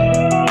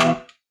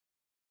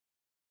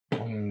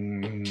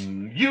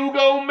 You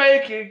gon'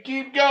 make it,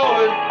 keep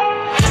going.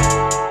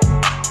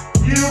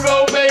 You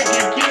gon' make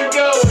it, keep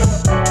going.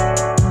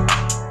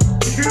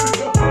 You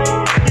gon'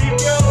 make it, keep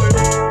going.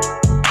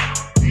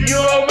 You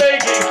gon'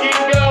 make it, keep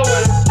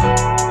going.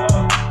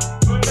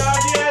 But not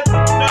yet.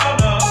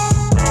 No.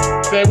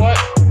 Say what?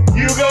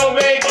 You gon'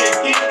 make it,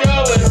 keep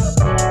going.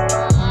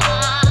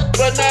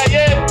 But not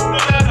yet.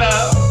 No.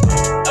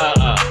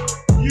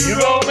 You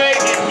gon'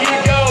 make it, keep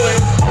going.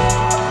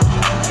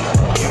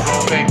 You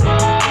gon' make it,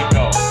 keep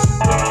going.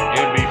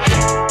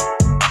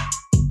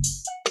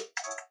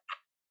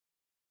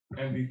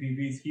 MVP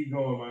Beats, keep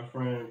going, my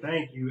friend.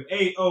 Thank you.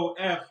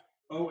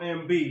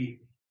 AOFOMB.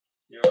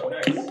 You're up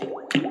next.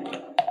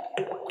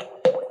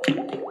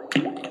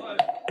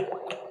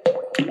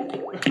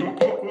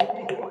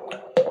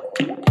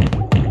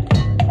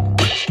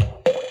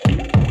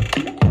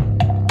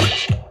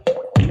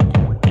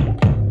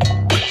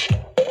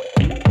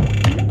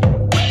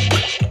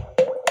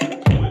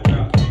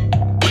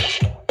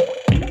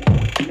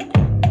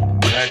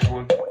 Next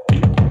one.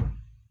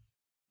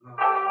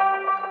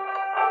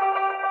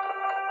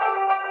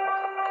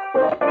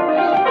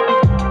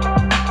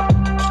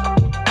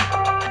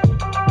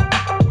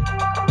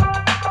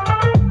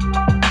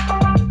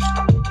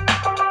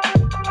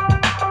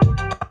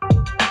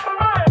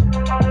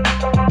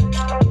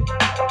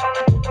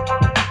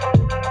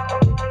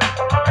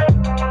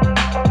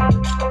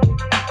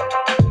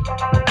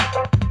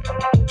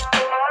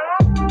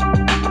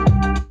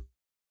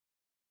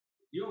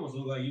 You almost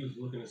look like you was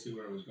looking to see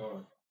where it was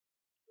going.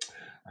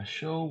 I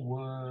sure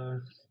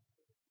was,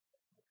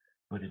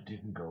 but it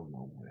didn't go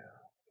nowhere.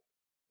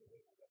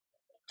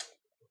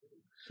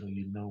 So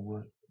you know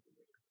what?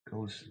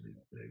 Go to sleep,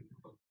 baby.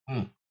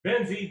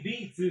 Benzie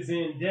Beats is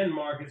in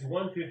Denmark. It's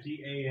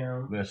 1:50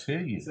 a.m. Let's hear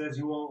you. He says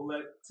you won't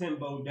let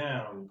Timbo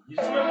down. You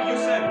just remember you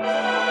said it.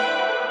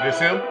 This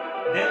him?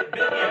 Yeah,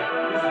 this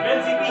is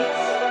Benzie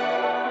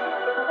Beats.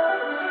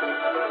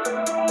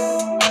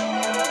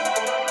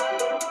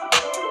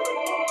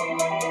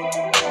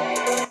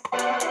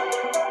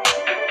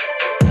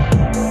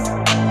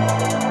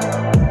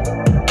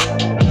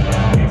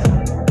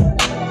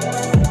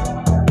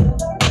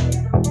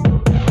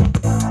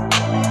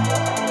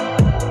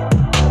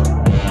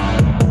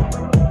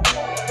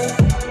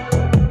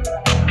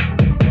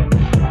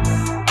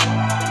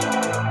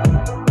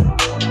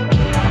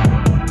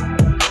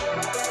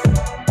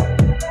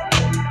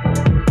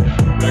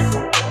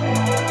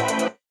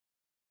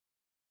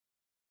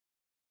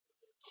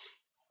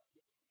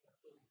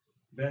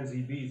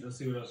 Benzie Beats. Let's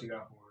see what else you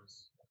got for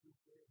us.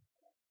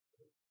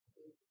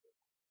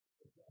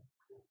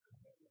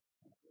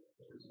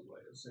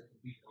 Wait a second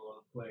beat I want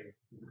to play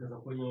because I'm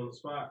putting you on the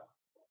spot.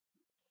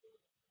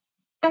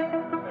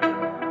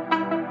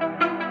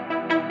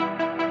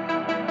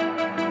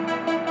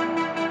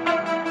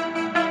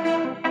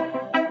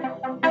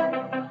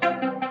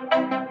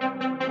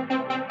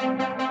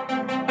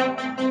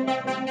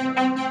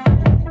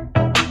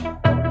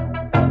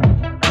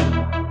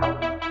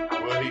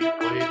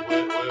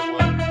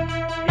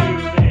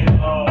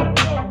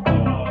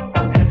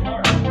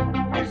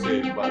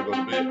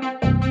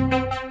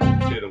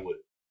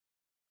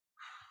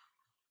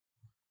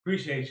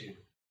 Appreciate you.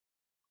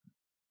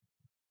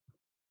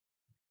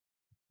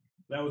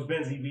 That was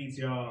Benzie Beats,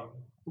 y'all.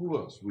 Who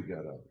else we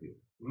got out here?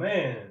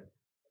 Man,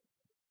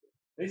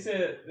 they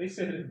said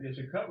that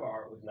your cover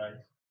art was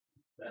nice.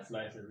 That's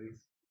nice at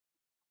least.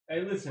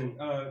 Hey, listen,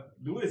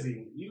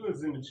 Dwizzy, you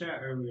was in the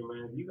chat earlier,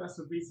 man. You got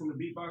some beats in the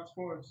beatbox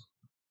for us?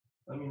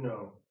 Let me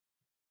know.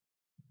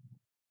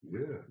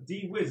 Yeah.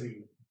 D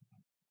Wizzy,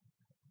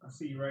 I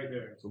see you right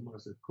there. Somebody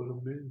said put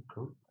them in,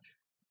 coach.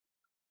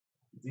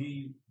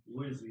 D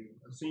Wizzy,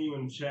 I see you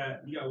in the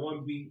chat. You got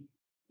one beat.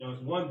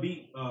 It's one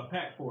beat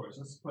pack for us.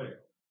 Let's play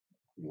it.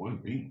 One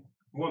beat.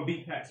 One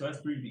beat pack, so that's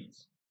 3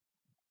 beats.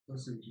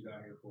 Let's see what you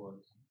got here for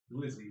us.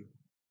 Wizzy.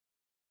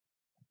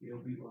 You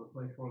don't beat want to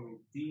play for me.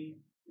 D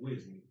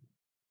Wizzy.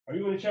 Are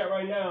you in the chat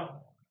right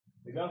now?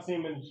 If y'all see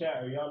him in the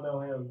chat or y'all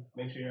know him,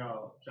 make sure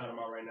y'all shout him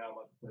out right now. I'm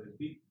about to play this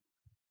beat.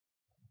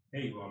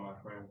 Here you are, my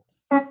friend.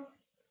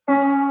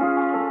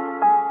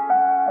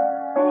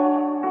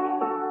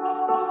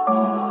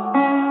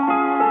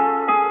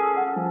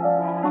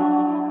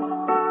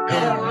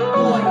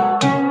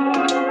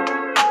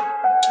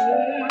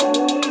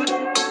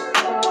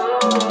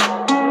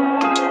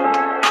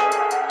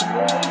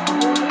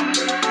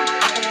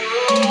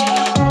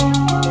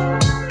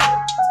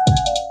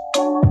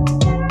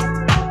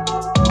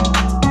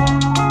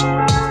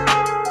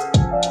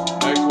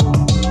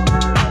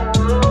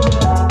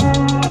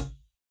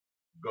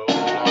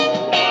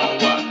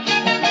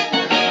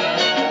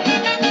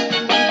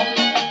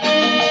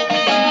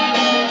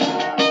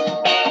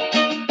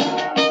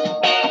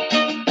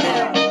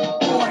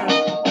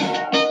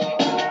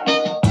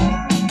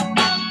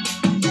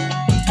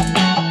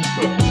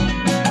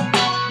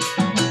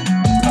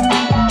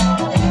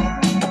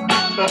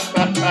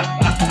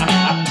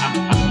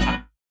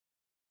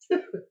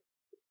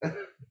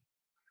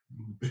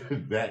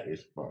 That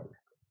is funny.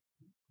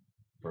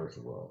 First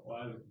of all.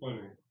 Why is it funny?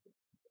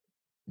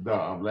 No,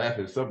 I'm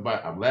laughing.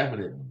 I'm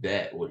laughing at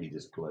that what he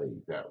just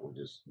played. That was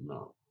just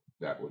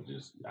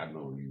I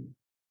know you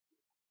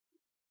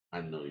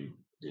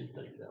didn't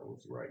think that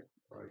was right.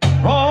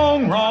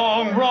 Wrong,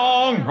 wrong,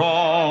 wrong,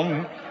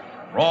 wrong.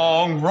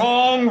 Wrong,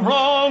 wrong,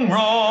 wrong,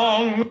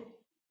 wrong.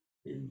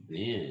 And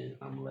then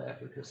I'm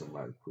laughing because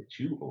somebody put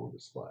you on the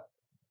spot.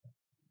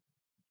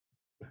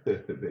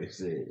 They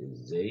said,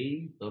 is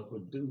Zayd a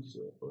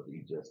producer or he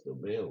just a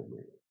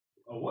mailman?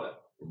 A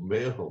what?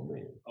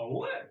 Mailman. A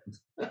what?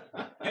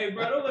 Hey,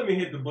 bro, don't let me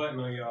hit the button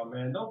on y'all,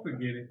 man. Don't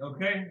forget it,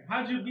 okay?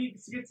 How'd your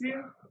beats get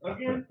here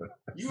again?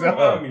 You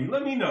remind me.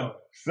 Let me know.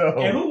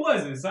 And who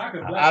was it? So I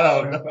could I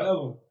don't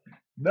know.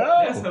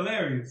 No. That's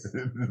hilarious.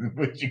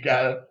 But you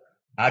gotta,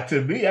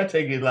 to me, I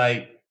take it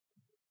like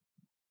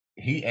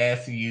he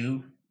asked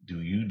you,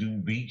 do you do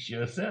beats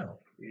yourself?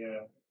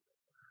 Yeah.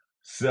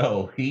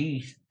 So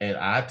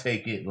I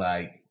take it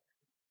like,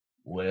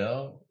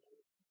 well,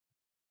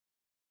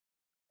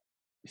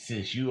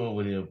 since you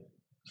over there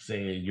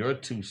saying your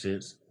 2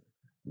 cents,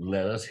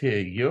 let us hear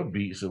your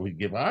beat so we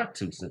give our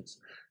 2 cents.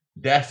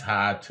 That's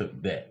how I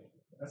took that.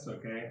 That's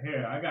okay.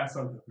 Here, I got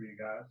something for you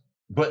guys.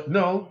 But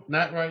no,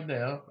 not right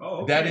now.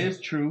 Oh, okay. That is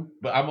true.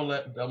 But I'm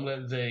gonna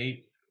let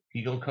Zayd.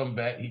 He gonna come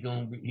back. He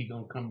gonna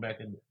come back,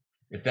 and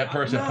if that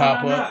person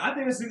pop up, I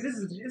think this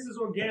is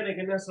organic,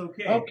 and that's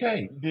okay.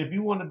 Okay, if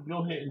you want to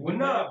go ahead and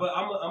but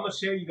I'm gonna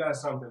share you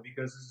guys something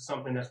because this is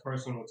something that's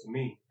personal to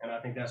me, and I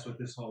think that's what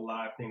this whole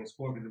live thing is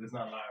for. Because if it's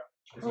not live,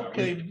 it's not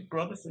real.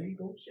 Brother, so he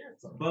gonna share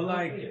something. But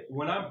like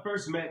when I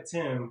first met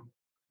Tim,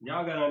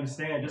 y'all gotta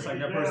understand, just like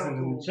that person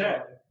in the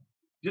chat.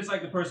 Just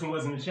like the person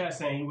was in the chat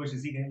saying he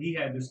wishes he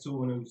had this tool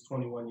when he was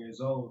 21 years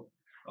old,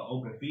 an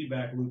open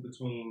feedback loop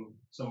between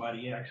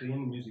somebody actually in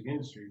the music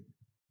industry.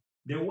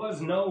 There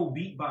was no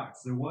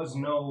beatbox. There was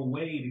no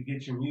way to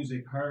get your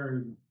music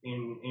heard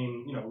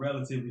in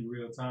relatively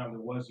real time. There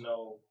was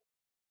no,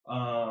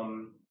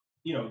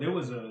 there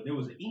was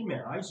an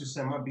email. I used to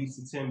send my beats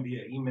to Tim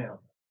via email.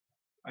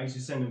 I used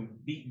to send him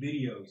beat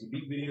videos. The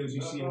beat videos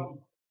you see,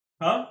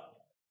 huh?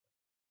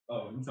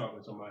 Oh, you talking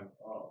to somebody?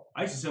 Oh,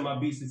 I used to send my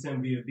beats to Tim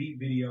via beat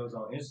videos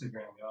on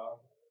Instagram,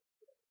 y'all.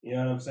 You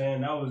know what I'm saying?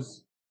 That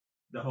was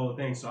the whole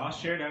thing. So I'll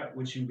share that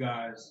with you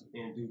guys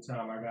in due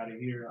time. I got it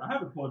here. I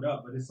have it pulled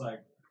up, but it's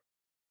like,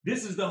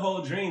 this is the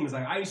whole dream. It's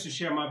like I used to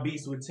share my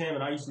beats with Tim,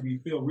 and I used to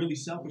feel really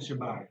selfish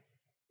about it.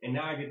 And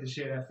now I get to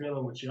share that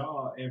feeling with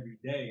y'all every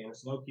day, and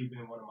it's low-key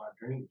been one of my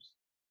dreams.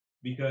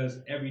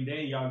 Because every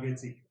day y'all get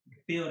to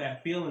feel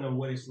that feeling of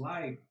what it's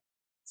like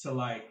to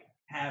like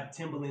have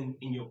Timbaland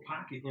in your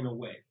pocket in a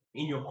way,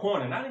 in your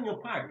corner, not in your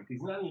pocket.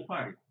 He's not in your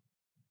pocket.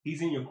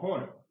 He's in your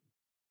corner.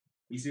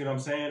 You see what I'm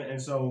saying?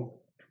 And so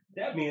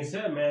that being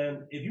said,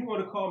 man, if you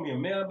want to call me a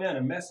mailman,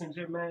 a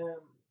messenger, man,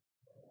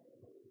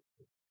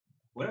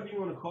 whatever you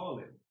want to call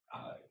it.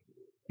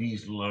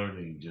 He's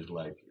learning just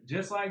like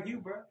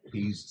you, bro.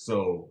 He's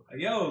so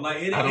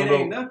like it I don't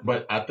ain't know, nothing.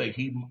 but I think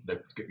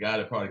the guy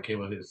that probably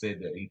came out here and said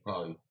that he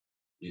probably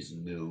is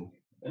new,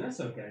 and that's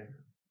okay.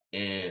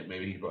 And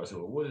maybe he probably said,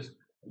 "Well, what is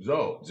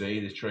so?"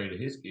 Zayd is training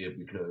his ear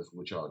because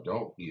what y'all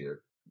don't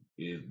hear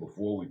is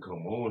before we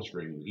come on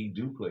stream, he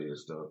do play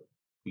his stuff.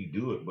 He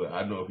do it, but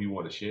I know if he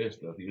want to share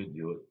stuff, he'll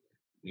do it.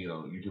 You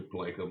know, you just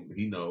play him.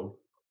 He know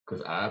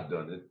because I've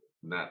done it,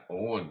 not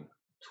on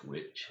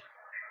Twitch.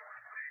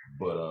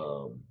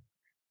 But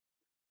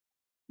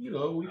you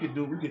know, we could.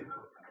 This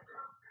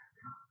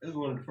is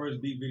one of the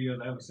first beat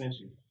videos I ever sent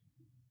you.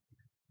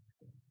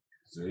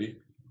 See,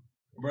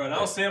 bro, and I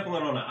was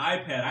sampling on an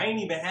iPad. I ain't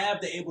even have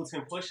the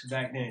Ableton push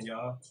back then,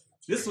 y'all.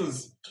 This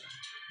was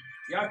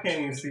y'all can't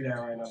even see that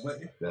right now, but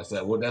that's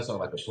that. Well, that sounds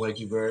like a plank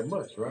you very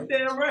much, right?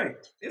 Damn right,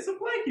 it's a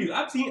plank you.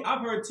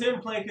 I've heard Tim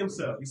plank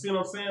himself. You see what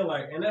I'm saying?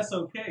 Like, and that's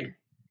okay.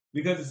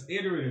 Because it's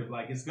iterative,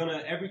 like it's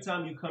gonna every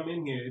time you come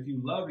in here, if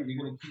you love it,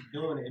 you're gonna keep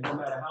doing it, no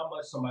matter how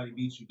much somebody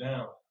beats you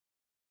down.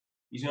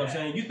 You see what I'm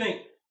saying?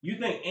 You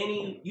think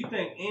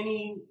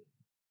any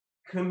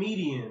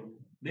comedian,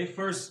 their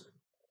first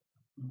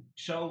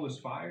show was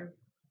fire?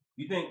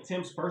 You think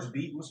Tim's first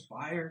beat was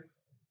fire?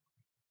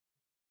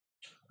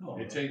 Come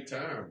on, it take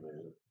time,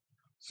 man.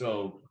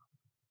 So,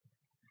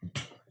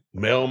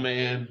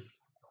 mailman.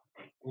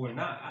 Or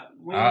not?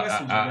 Wing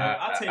messenger, man.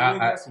 I'll take wing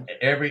messenger.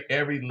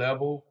 Every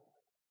level.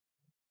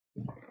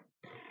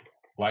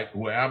 Like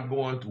where I'm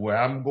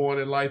going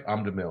in life,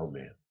 I'm the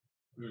mailman.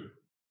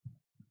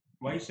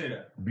 Why you say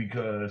that?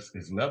 Because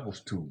it's levels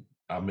too.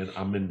 I'm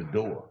in the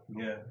door.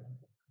 Yeah.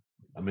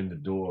 I'm in the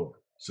door of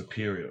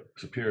superior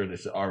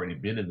that's already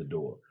been in the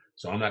door.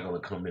 So I'm not gonna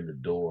come in the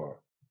door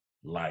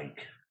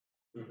like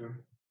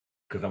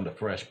because I'm the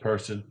fresh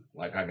person.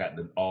 Like I got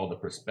all the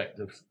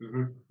perspectives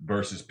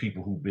versus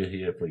people who've been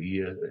here for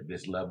years at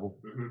this level.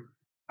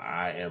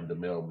 I am the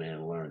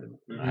mailman learning.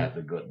 I have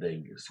to go there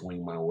and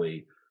swing my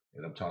way.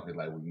 And I'm talking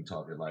like when you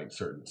talking like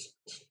certain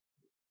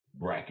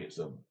brackets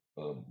of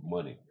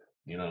money.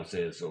 You know what I'm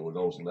saying? So with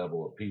those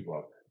level of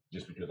people,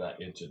 just because I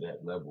entered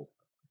that level,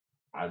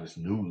 I just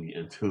newly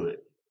into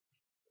it.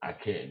 I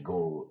can't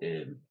go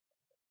and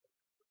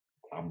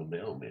I'm the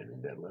mailman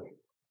in that level.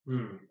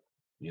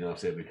 You know what I'm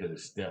saying? Because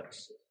it's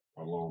steps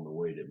along the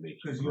way that make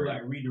you because you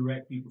like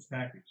redirect people's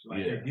package,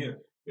 like their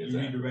gift.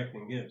 Exactly. You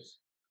redirecting gifts.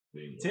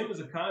 Tim is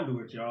a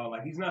conduit, y'all.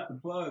 Like he's not the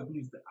plug,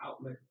 he's the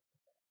outlet.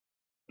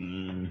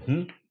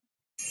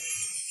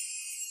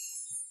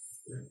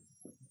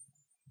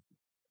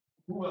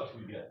 Who else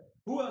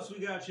we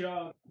got,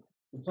 y'all?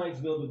 The planks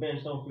build the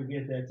bench, don't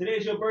forget that.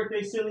 Today's your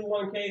birthday, Silly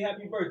 1K.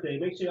 Happy birthday.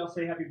 Make sure y'all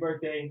say happy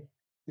birthday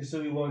to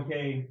Silly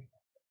 1K.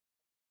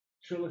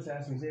 Trillis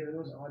asked me, Zay,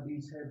 those are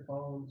these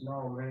headphones?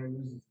 No, man,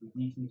 this is the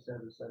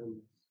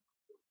DT770s.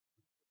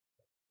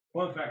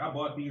 Fun fact, I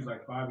bought these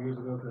like 5 years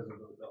ago because of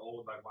the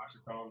old like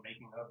Washington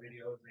making of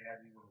videos. They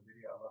had these in the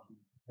video. I love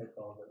these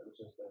headphones. It was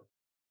just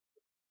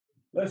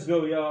Let's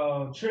go,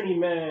 y'all. Trini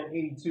Man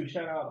 82.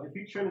 Shout out. If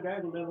you're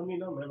Trinidad, man, let me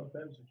know, man. I'm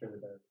famous for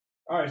Trinidad.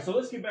 All right, so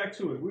let's get back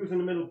to it. We was in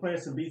the middle playing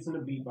some beats in the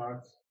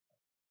beatbox.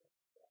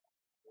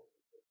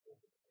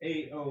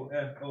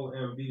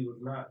 AOFOMB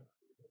was not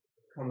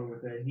coming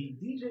with that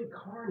heat. DJ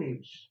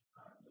Carnage,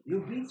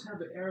 your beats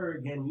have an error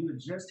again. You had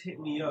just hit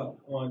me up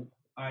on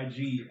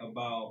IG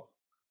about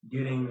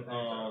getting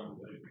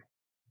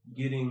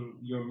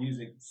your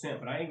music sent,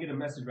 but I ain't get a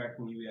message back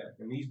from you yet.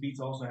 And these beats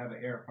also have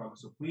an error from it,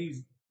 so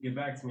please get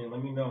back to me and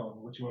let me know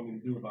what you want me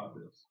to do about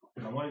this.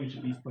 Because I want to get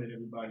your beats played to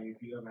everybody.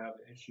 If you ever have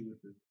an issue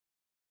with it,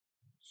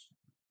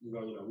 we're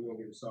gonna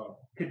get it solved.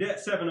 Cadet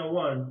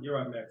 701, you're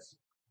up next.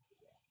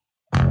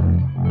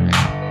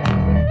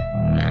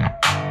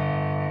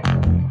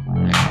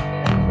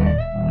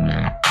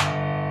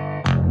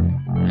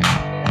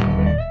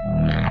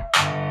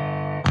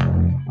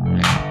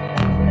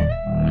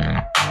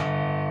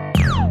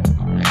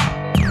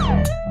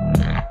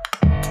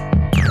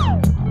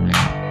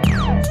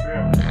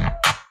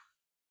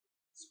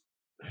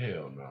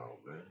 Hell no,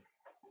 man.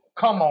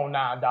 Come on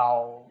now,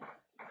 dog.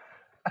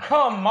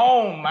 Come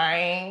on,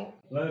 man.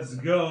 Let's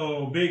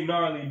go. Big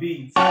gnarly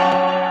beats.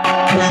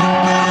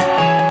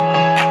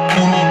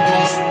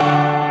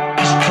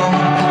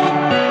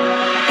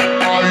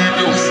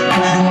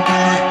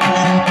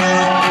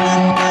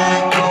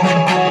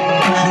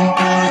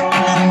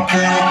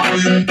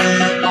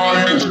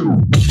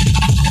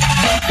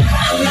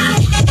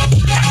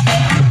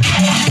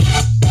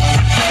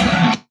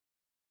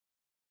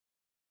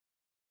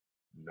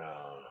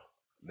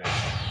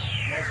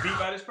 Next beat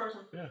by this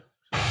person? Yeah.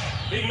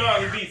 Big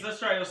gnarly beats. Let's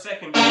try your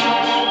second beat.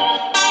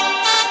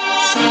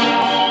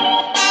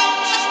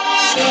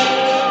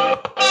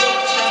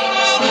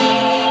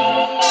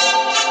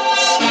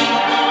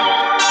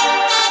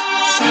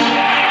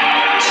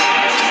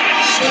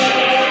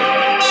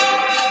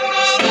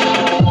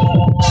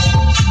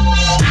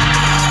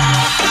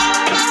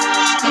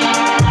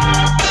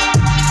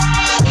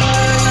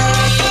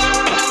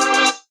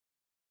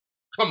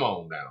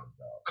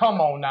 Come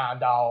on now,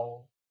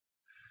 dog.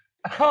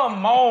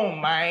 Come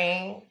on,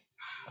 man.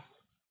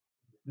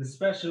 The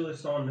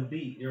specialist on the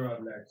beat. You're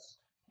up next.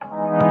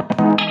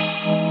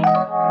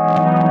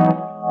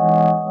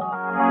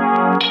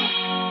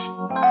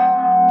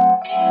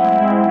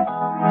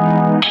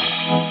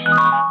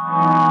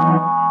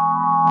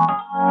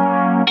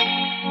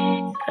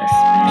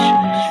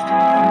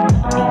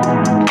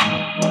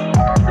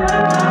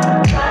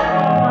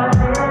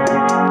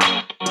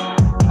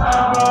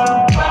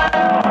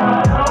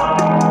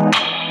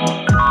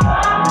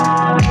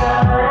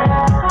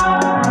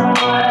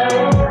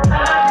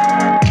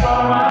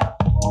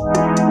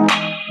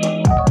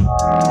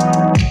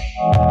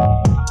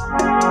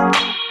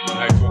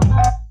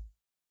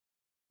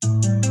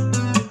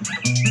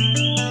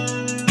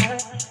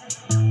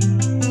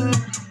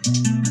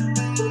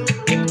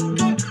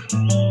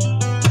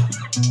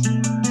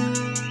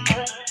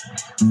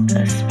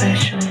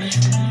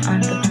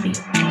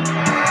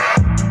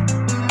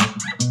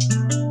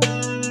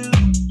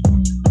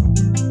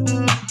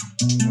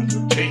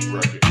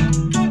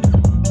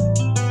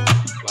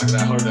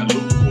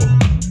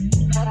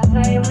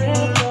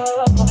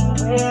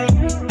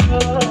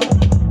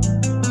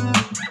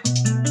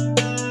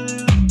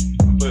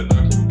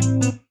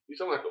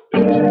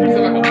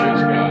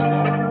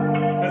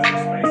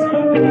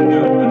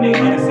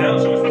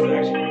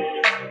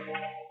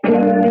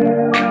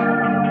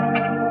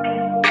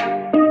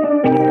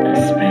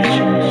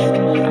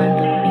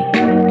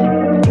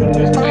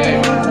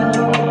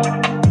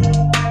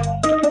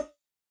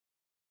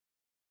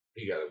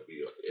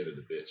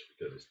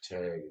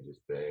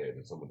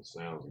 Some of the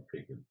sounds he's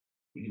picking,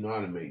 you know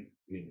how to make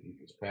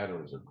his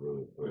patterns are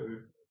good, but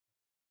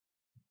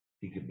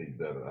he could be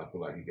better. I feel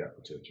like he got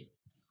potential.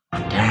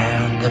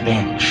 Down the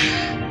bench.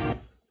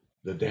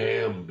 The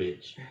damn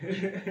bitch.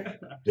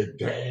 The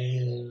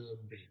damn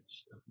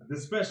bitch. The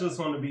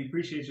specialist on the beat.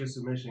 Appreciate your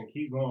submission.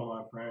 Keep going,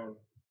 my friend.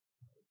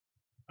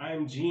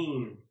 I'm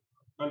Gene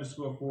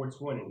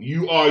 _420.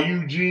 You are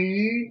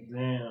Eugene?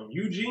 Damn.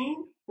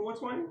 Eugene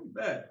 420?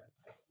 Bet.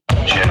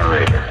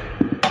 Generator.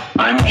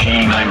 I'm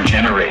Gene, I'm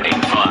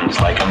generating funds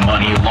like a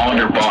money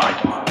launder bot.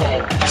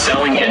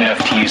 Selling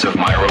NFTs of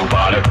my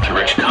robotic to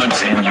rich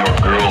cunts and your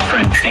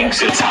girlfriend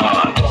thinks it's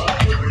hot.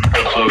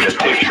 Upload a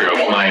picture of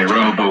my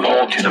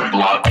robo-vault to the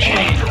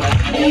blockchain.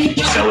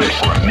 Sell it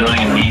for $1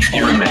 million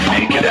Ethereum and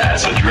make it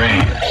as a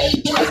drain.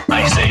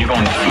 I save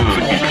on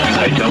food because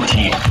I don't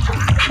eat.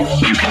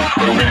 You can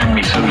program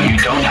me so you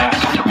don't have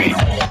to tweet.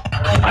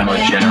 I'm a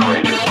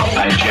generator.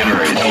 I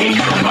generate hate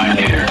from my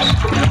haters.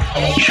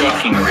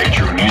 Shocking rate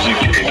your music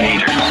to the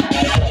gators.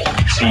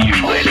 See you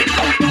later.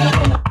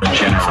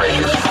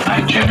 Generator.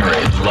 I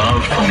generate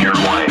love from your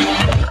wife.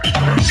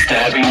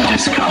 Stabbing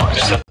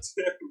discounts. You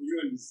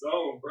in the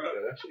zone, bro. Yeah,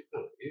 that shit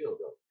kind of ill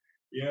though.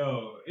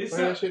 Yo, it's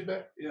that shit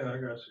back. Yeah, I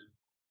got you.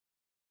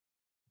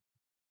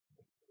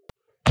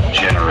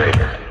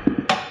 Generator.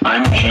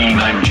 I'm Gene,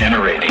 I'm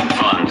generating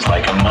funds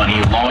like a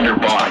money launder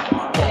bot.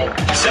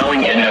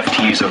 Selling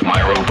NFTs of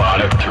my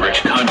robotic to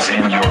rich cunts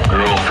and your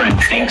girlfriend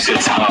thinks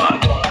it's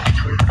hot.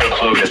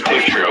 Upload a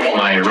picture of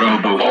my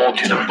robo-vault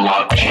to the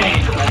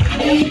blockchain.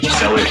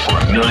 Sell it for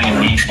 $1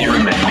 million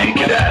Ethereum and make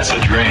it as a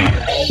drain.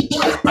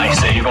 I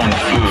save on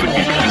food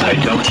because I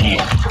don't eat.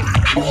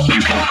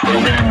 You can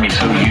program me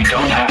so you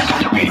don't have to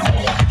tweet.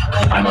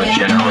 I'm a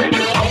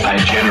generator. I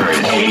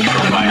generate hate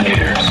from my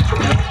haters.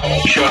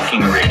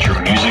 Shocking rate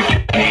your music to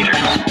haters.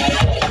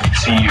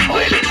 See you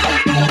later.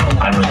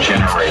 I'm a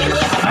generator.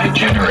 I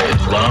generate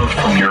love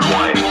from your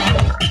wife.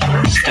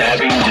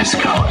 Stabbing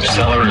discount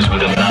sellers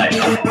with a knife.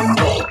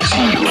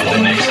 See you in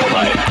the next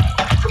life.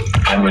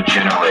 I'm a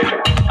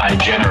generator. I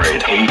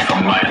generate hate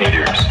from my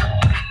haters.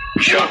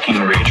 Shocking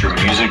rate your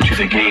music to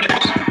the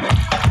gators.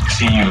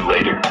 See you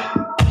later.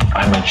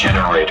 I'm a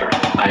generator.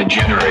 I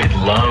generate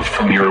love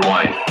from your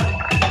wife.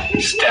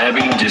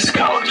 Stabbing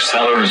discount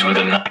sellers with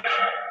a knife.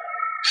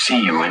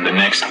 See you in the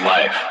next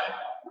life.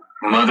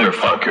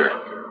 Motherfucker.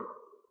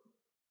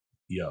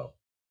 Yo.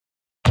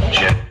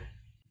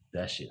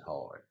 That shit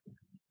hard.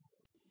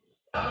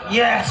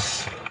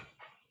 Yes.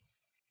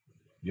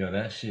 Yo,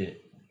 that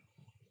shit.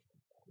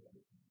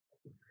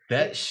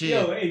 That shit.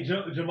 Yo, hey,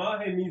 Jamal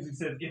Hay Music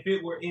says, if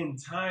it were in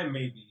time,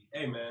 maybe.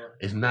 Hey, man.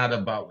 It's not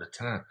about the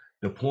time.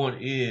 The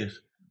point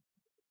is,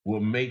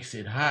 what makes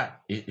it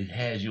hot, it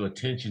has your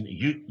attention.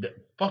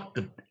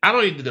 I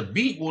don't even the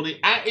beat will it.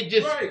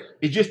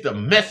 It's just a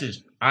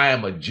message. I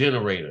am a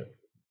generator.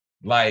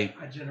 Like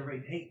I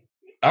generate hate.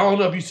 I don't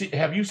know if you see.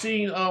 Have you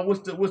seen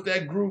what's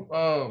that group?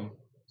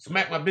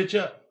 Smack My Bitch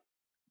Up.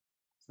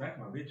 Smack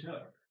My Bitch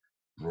Up.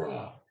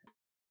 Bruh.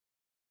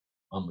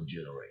 I'm a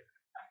generator.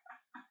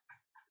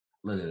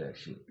 Look at that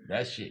shit.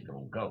 That shit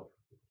gonna go.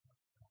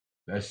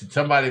 That shit,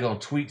 somebody gonna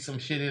tweak some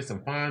shit in,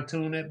 some fine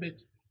tune that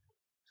bitch.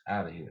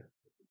 Out of here.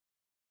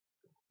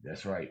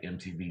 That's right.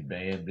 MTV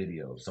bad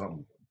video.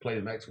 Something. Play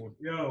the next one.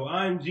 Yo,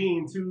 I'm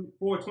Gene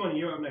 420.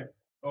 You're up next.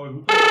 Oh, we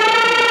I'm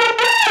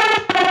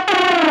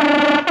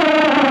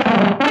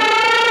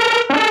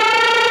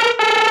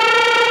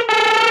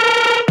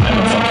a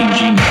fucking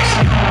genius.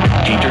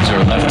 Haters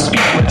are left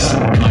speechless.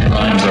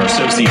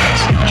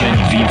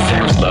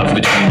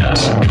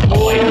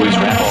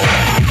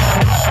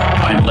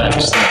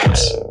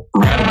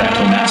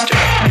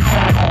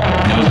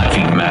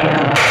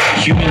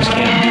 Humans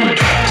can't do it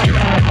faster.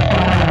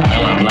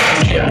 Well, I'm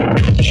like, yeah,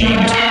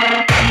 genius.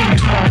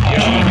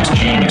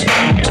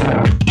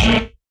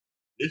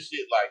 This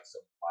shit like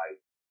some like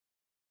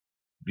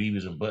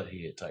Beavis and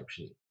Butthead type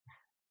shit.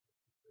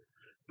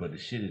 But the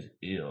shit is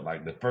ill.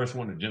 Like the first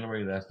one, the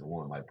generator, that's the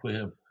one. Like put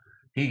him,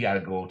 he gotta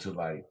go to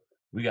like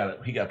we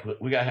gotta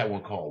have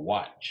one called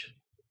Watch.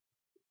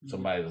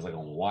 Somebody that's like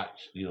on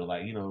Watch,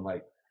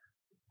 like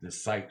the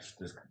sites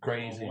that's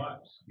crazy.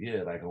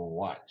 Yeah, like on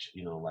Watch.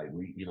 You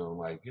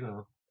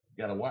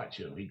gotta watch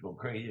him. He go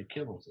crazy, he'll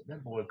kill him. So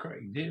that boy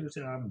crazy. David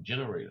said I'm a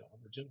generator.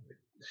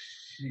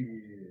 Shit.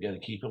 You gotta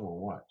keep him on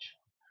watch.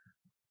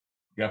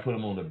 You gotta put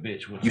him on the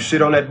bench with You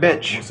sit on that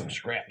bench. with some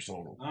scraps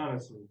on him.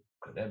 Honestly.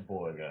 That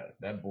boy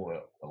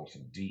on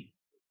some deep.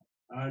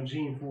 I'm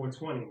Gene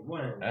 420.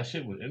 Wow. That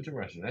shit was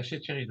interesting. That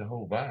shit changed the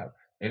whole vibe.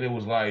 And it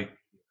was like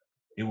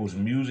it was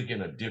music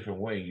in a different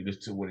way. You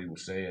listen to what he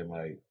was saying,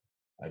 like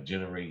I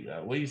generate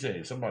what do you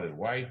say? Somebody's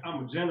wife?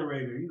 I'm a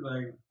generator. He was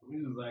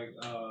like,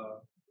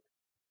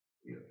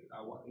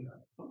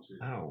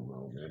 I don't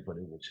know, man, but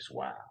it was just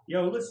wild.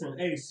 Yo, listen,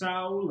 hey,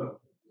 Saul,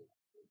 look.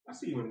 I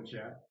see you in the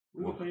chat.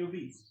 We're gonna play your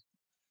beats.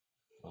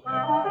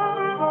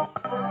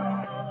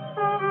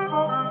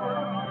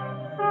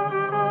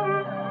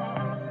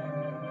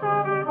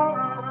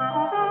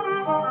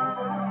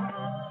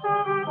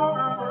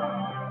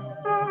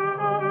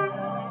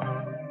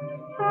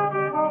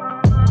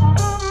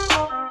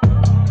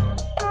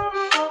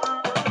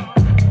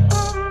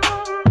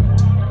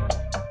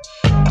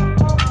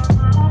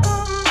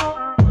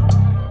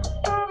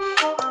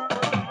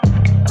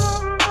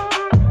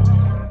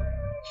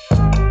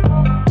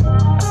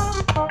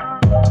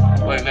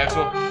 Play next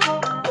one.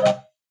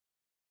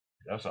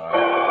 That's all right.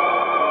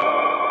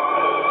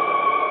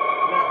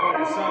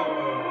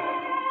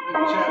 In the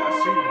chat, I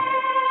see you.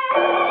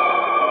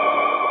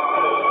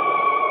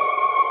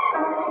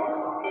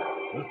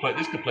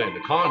 This could play in The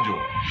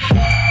Conjuring.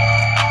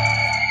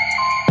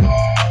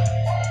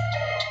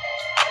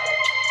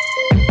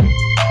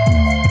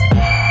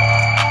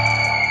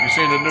 You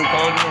seen the new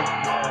Conjuring?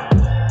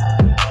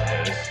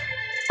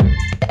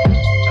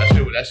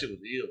 Yeah, that shit was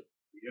ill.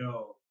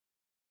 Yo.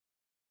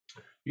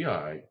 You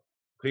alright.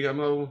 He got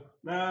another one?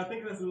 Nah, I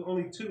think that's the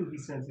only two he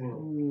sent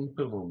in.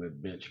 Put him on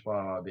that bench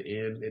spot at the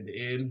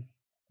end.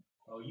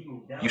 Oh,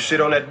 you can You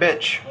sit on that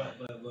bench. But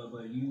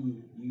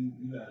you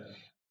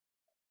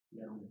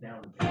gotta move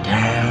down.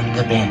 Down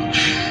the bench.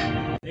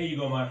 There you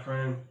go, my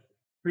friend.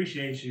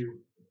 Appreciate you.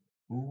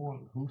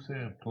 Who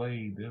said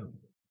play them?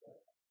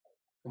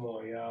 Come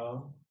on,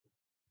 y'all.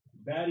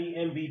 Batty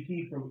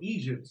MVP from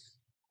Egypt.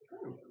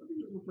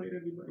 Who played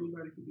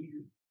anybody from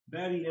Egypt?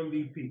 Batty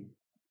MVP.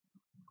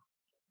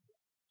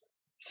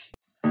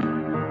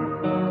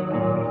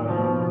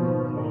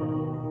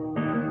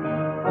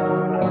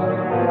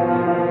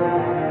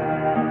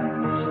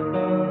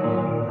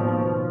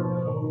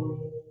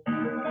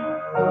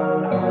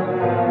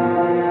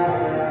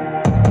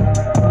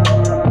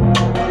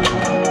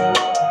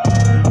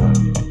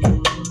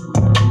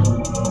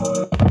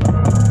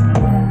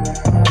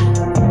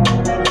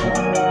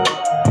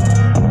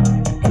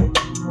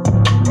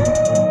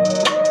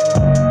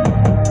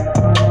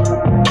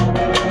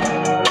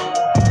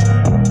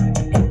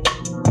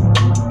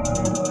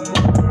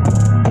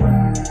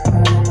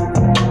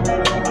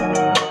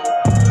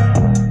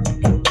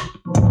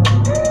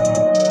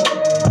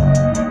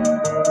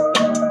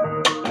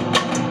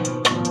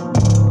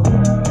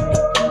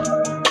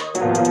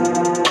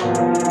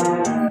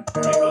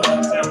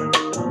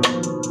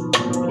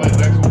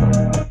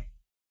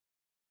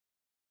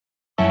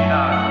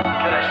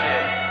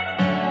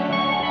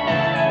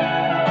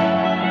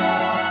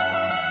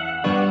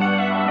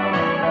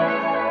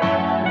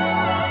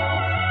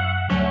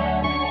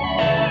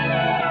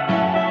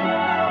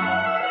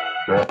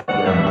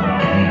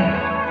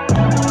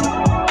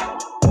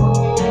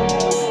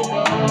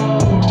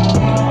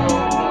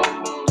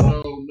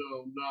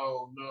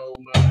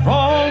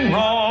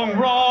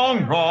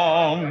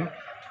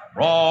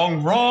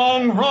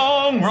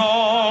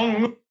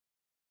 Wrong.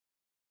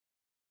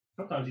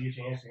 Sometimes you get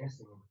your answer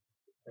instantly,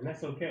 and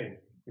that's okay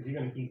because you're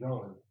gonna keep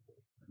going.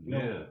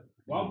 Yeah.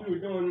 While we were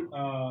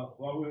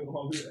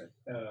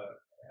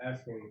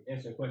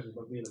answering questions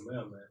about being a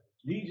mailman,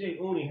 DJ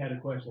Uni had a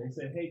question. He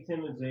said, "Hey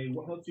Tim and Jay,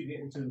 what helps you get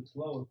into the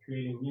flow of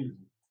creating music?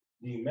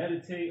 Do you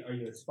meditate? Are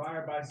you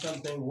inspired by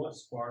something? What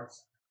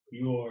sparks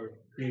your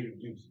creative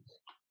juices?"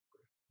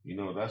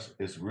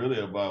 It's really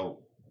about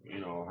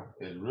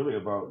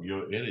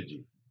your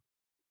energy.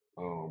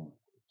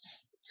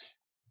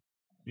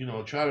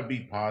 Try to be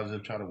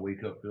positive, try to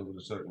wake up feeling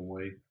a certain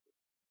way,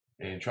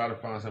 and try to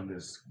find something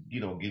that's,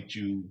 get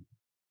you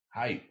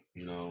hype,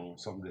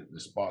 something that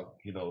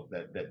spark,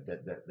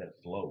 that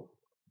flow.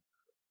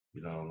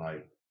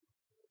 Like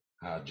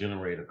how a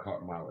generator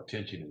caught my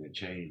attention and it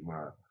changed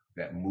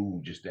that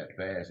mood just that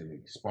fast, and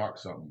it sparked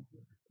something.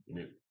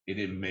 And it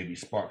didn't maybe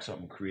spark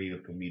something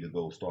creative for me to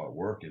go start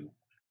working,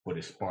 but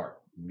it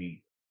sparked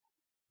me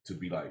to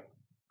be like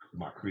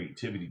my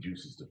creativity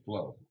juices to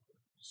flow.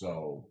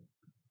 So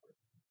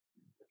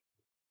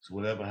So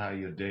whatever how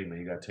your day, man,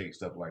 you gotta take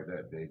stuff like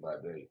that day by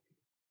day.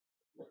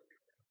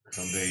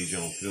 Some days you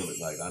don't feel it.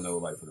 Like I know,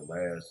 like for the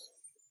last,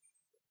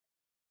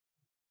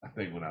 I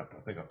think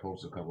I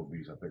posted a couple of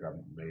beats. I think I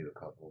made a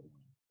couple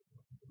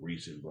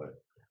recent,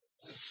 but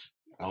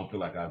I don't feel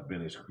like I've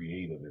been as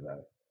creative as I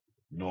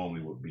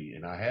normally would be.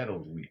 And I had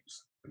those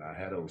weeks, and I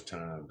had those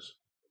times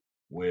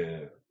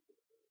where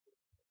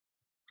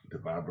the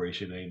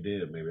vibration ain't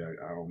there. Maybe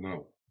I don't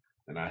know,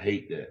 and I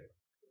hate that.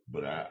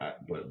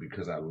 But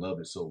because I love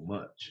it so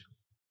much,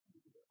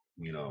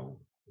 you know,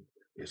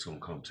 it's gonna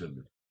come to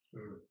me.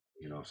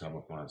 You know, so I'm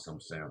gonna find some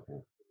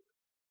sample,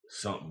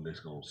 something that's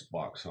gonna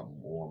spark something,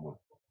 or I'm gonna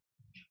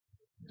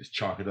just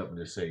chalk it up and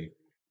just say,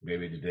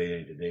 maybe today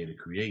ain't the day to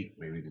create,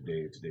 maybe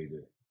today is the day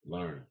to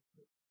learn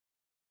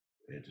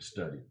and to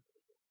study,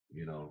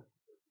 you know,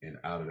 and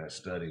out of that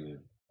studying,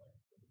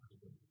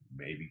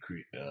 maybe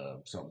create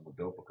something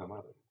dope will come out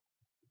of it.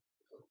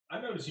 I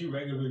notice you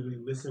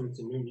regularly listen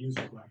to new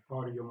music, like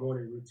part of your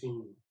morning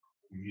routine.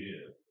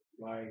 Yeah.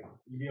 Like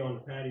you be on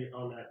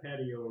that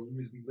patio, and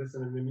you just be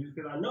listening to music.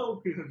 Because I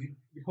know because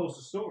you post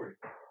a story,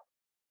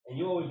 and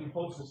you always be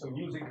posting some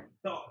music.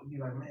 Thought you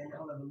be like, man,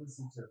 y'all ever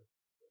listen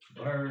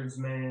to Birds,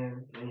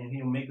 man? And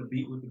he'll make a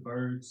beat with the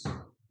Birds.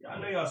 Yeah,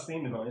 I know y'all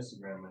seen it on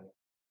Instagram, man.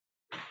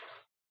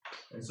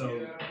 And so.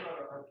 Yeah,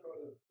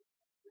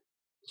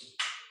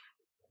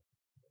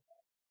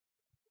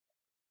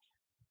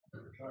 I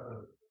try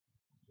to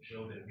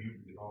show that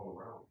music is all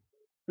around.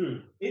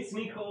 It's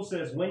Nicole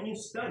says, when you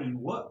study,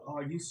 what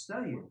are you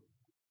studying?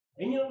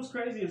 And you know what's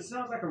crazy? It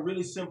sounds like a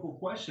really simple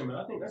question, but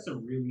I think that's a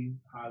really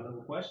high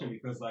level question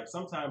because like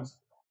sometimes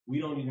we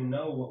don't even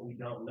know what we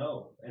don't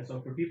know. And so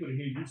for people to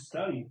hear you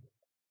study,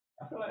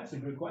 I feel like that's a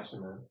good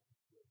question, man.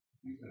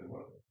 You said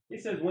what?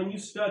 It says, when you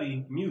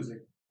study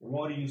music,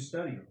 what are you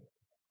studying?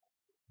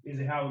 Is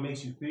it how it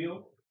makes you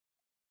feel?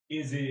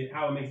 Is it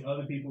how it makes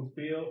other people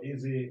feel?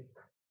 Is it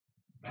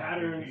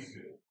patterns?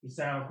 The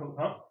sound,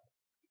 huh?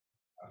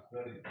 I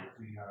studied to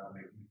see how it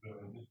makes you feel,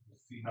 and just to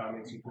see how it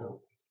makes you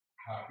feel,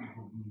 how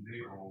people do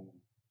their own.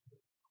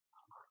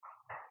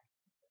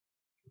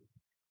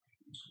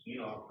 You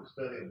know,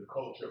 studying the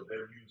culture of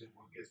their music,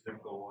 what gets them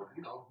going.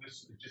 You know,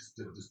 this is just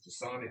the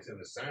sonics and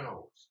the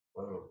sounds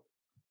of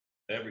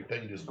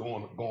everything that's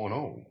going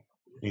on.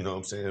 You know what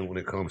I'm saying? When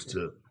it comes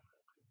to,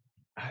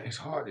 it's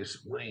hard to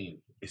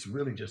explain. It's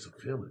really just a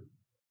feeling.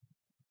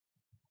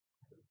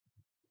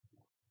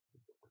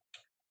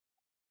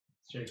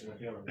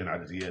 And I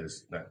just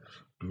it's that.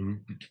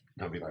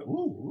 I'll be like,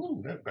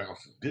 ooh, that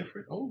bounce is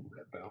different. Oh,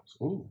 that bounce,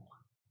 ooh.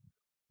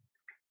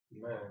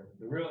 Man,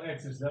 the real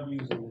X's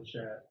W's in the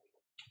chat.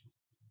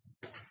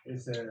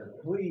 It said,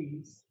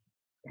 please.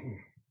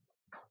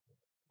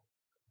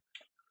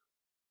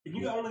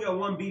 You only got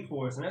one beat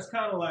for us, and that's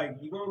kind of like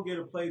you're gonna get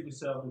a played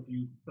yourself if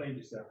you played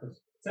yourself.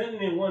 Because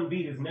sending in one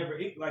beat is never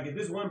like if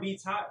this one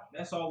beat's hot,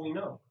 that's all we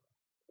know.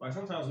 Like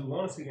sometimes we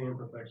want to see the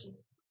imperfection.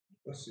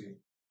 Let's see.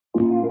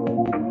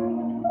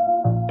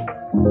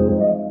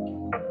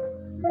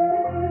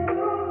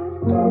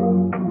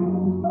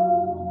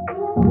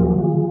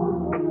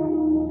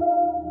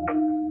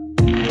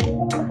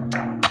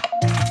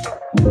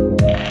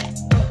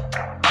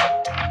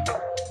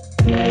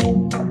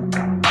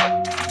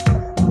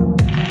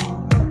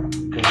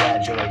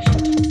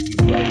 Congratulations, you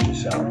played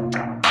yourself.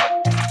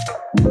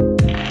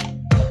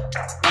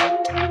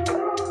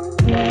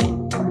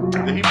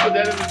 Did he put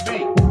that in his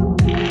beat?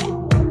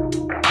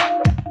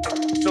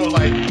 So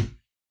like,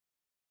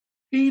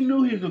 he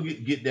knew he was gonna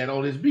get that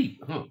on his beat,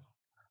 huh?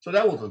 So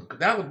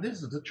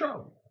this is a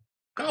troll.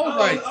 I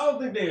don't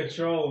think they're a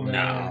troll, man.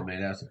 Nah,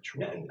 man, that's a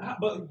troll.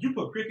 But you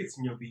put crickets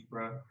in your beat,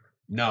 bro.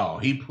 No,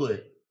 he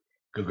put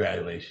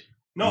congratulations.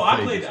 No, I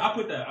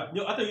put that. I thought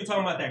you were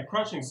talking about that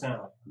crunching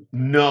sound.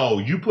 No,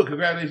 you put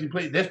congratulations. You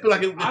played. That feel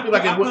like it. I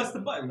pressed the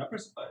button. I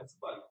pressed the button. It's a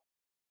button.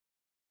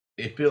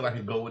 It feel like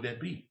it go with that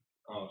beat.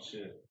 Oh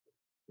shit!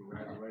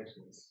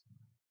 Congratulations.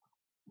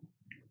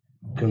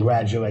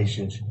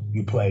 Congratulations,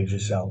 you played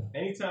yourself.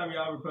 Anytime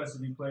y'all request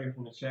to be played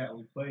from the chat,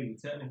 we play you.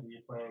 Technically,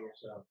 you're playing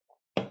yourself.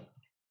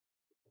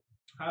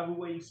 However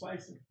way you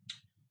slice it.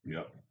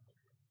 Yep.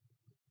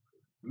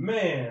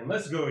 Man,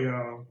 let's go,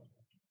 y'all.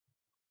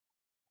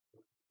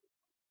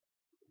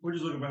 We're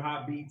just looking for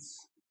hot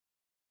beats.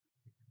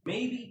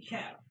 Maybe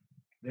Cap.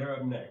 They're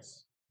up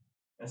next.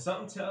 And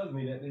something tells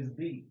me that this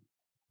beat,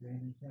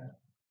 maybe Cap.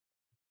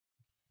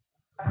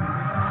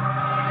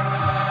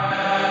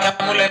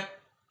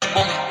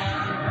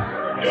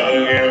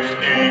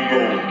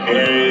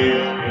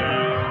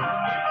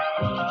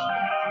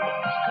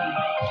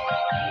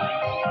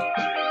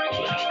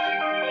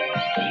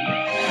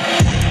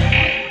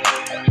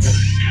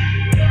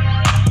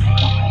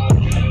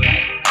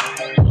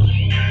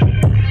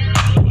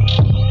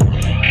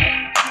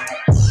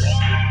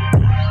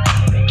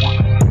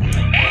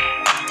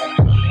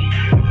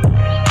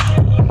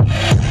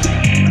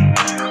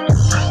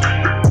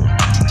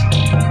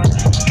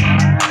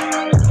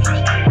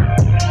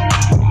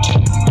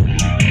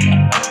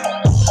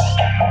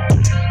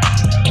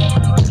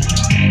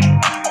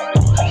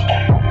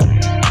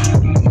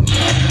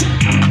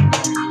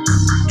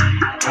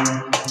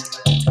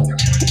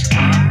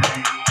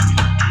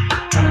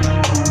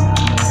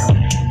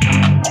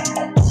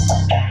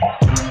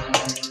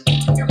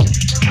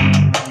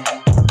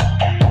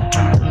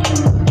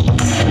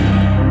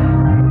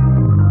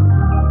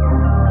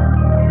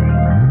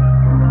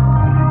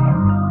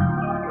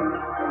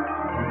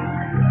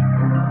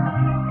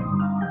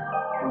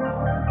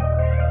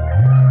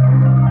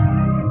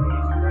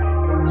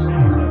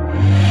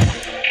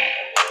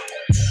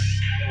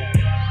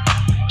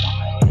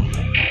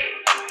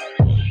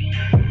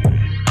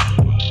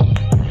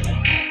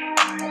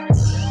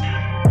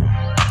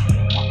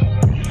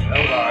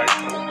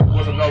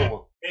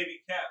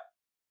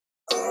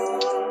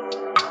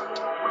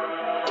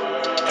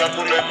 I've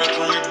heard that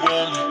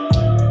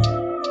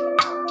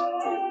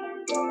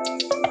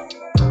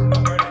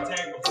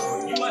tag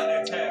before. You like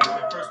that tag when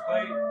it first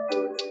played?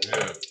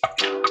 Yeah.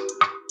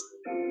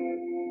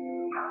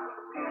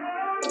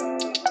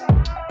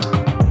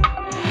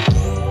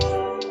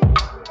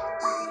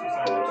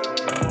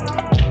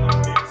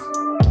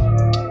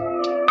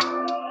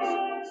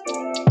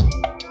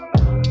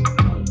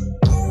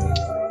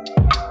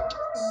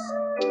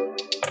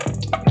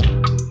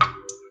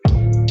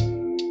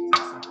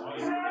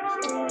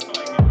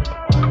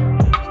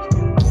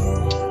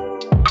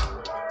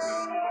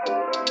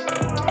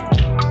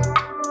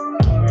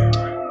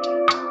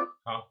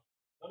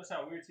 Don't it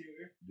sound weird to your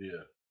ear?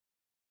 Yeah.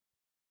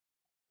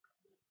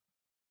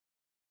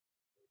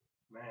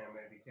 Man,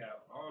 maybe Cap.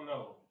 I don't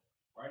know.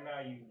 Right now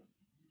you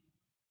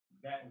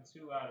batting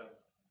 2 out of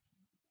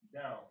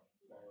down.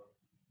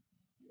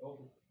 You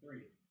over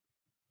 3.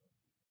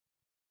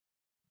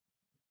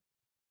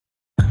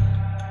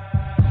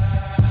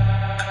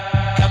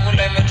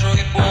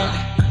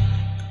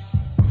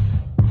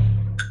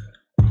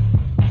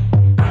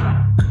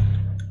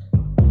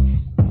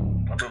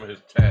 I remember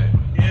his tag.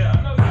 Yeah,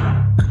 I know.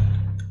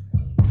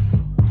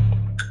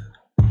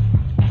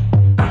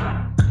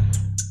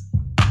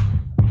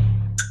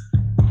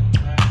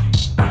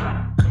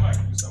 Somebody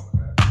can do something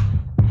with that.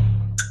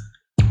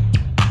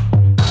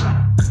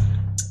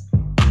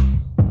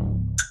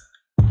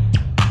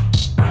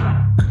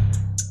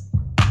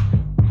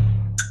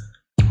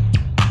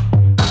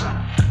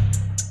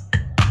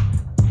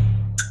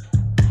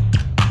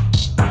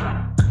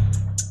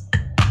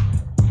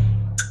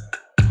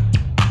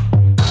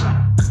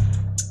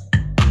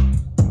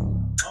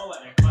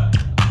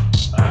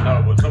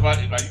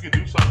 Somebody like you can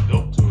do something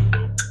dope to it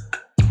though.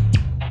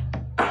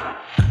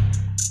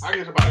 I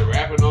get somebody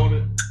rapping on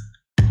it,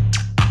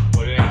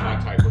 but it ain't my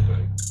type of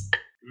thing.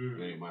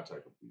 It ain't my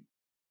type of beat.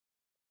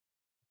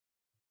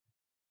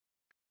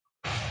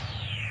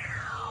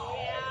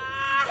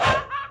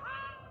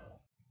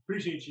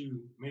 Appreciate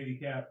you, maybe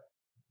Cap.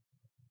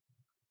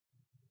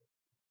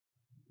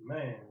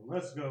 Man,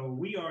 let's go.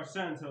 We are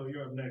Santo.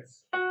 You're up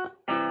next.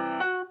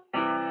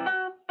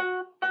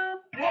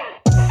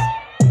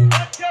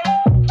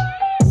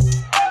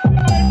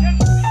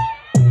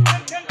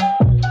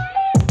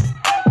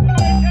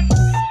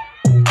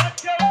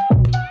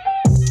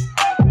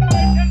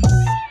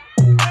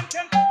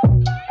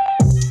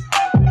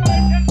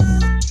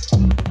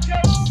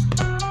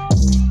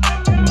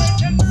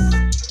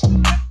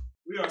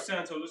 We are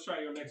Santo. Let's try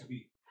your next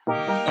beat.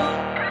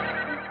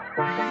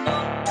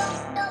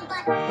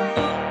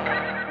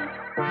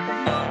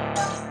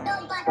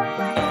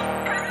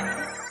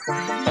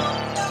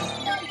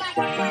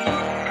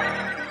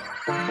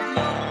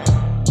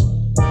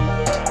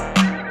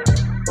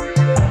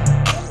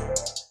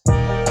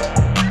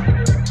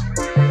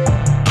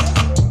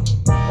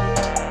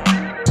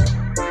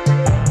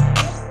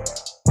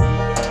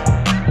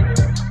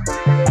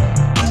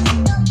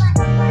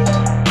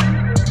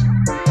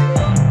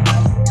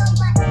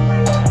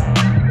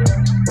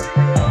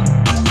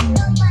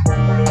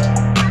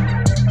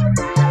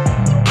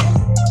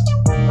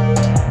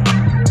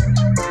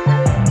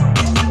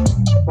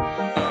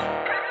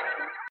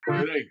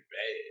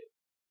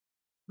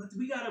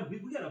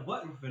 We got a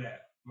button for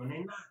that. When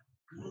they're not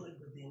good,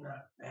 but they're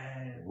not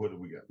bad. What do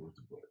we got? What's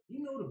the button?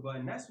 You know the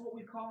button. That's what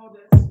we call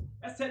that.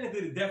 That's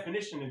technically the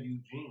definition of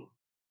Eugene.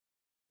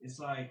 It's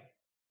like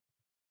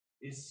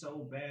it's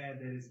so bad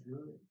that it's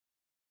good.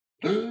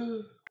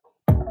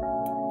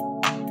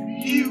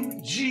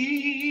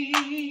 Eugene.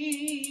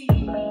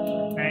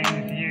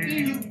 Thanks,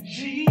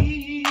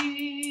 Eugene.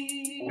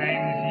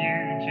 Thanks,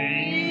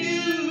 Eugene.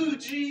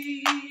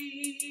 Eugene.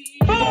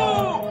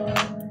 Oh!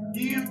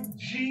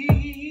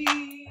 Eugene.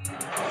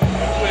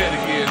 Let's play it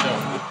again,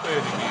 though. Let's play it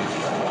again.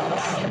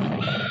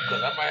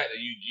 Because I might have to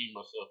Eugene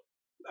myself.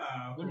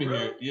 Nah, let me hear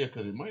it. Yeah,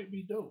 because it might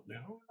be dope. Now, I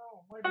don't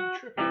know. It might be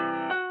tripping.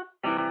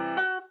 I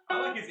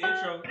like his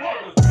intro. It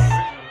was the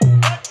original.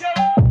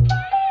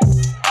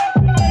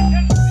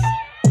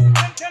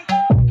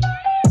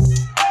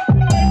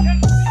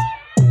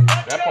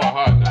 That part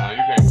hot now.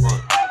 You can't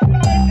front.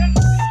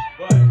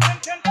 But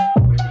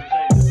we could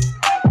change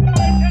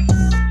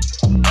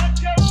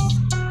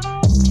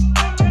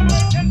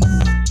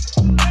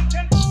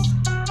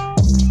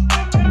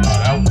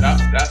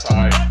that's all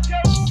right.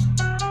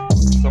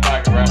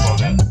 Somebody can rap on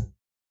that.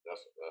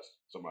 That's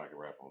somebody can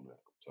rap on that.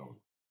 I'm telling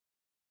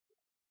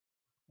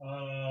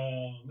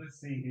you. Let's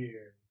see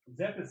here.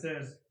 Zeppin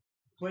says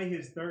play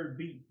his third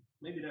beat.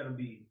 Maybe that'll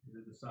be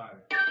the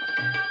decider.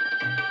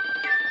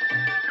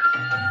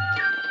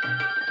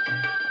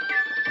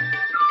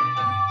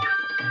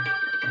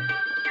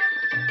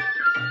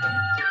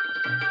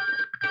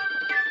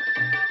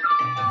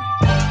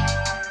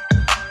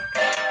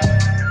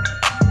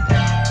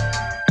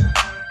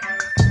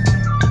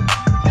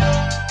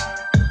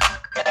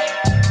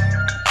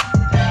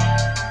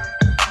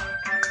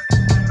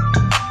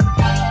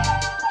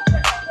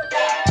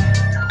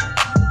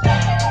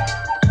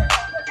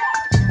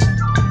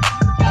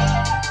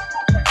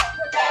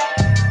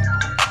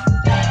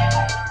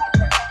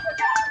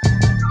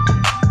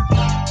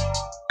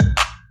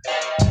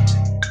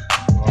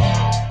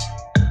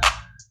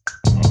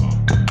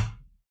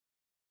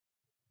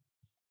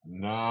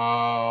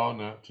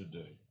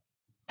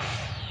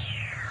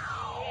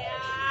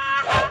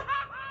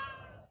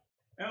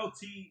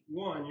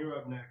 LT1, you're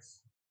up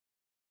next.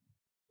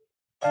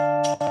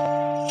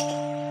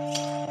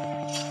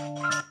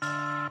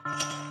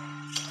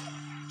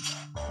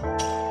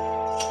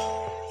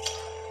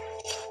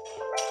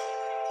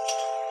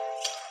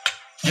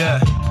 Yeah,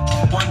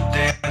 one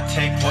day I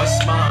take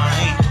what's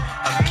mine.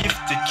 I'm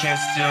gifted, can't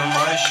steal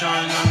my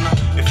shine.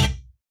 If you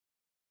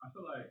I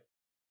feel like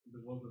the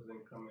vocals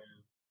didn't come in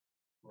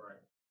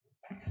right.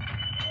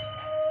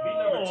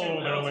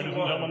 Hello, ladies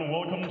and gentlemen,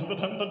 welcome to the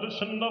 10th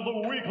edition of the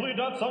weekly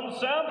That's on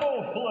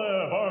Sample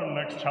Flip. Our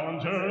next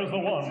challenger is the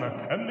one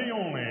and the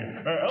only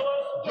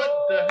LS What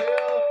the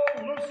hell?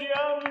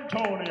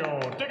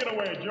 Luciantonio. Take it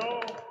away,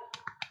 Joe.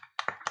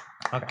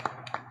 Okay.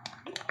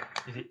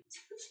 Easy.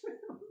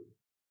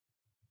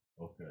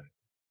 Okay.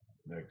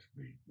 Next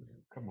beat,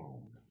 man. Come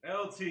on.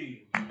 LT.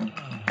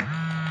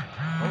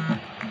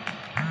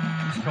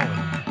 Who's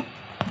calling?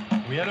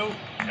 Oui, allô?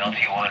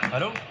 LT1.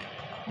 Allô?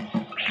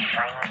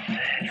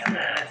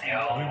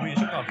 Oui, oui,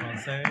 je parle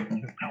français. What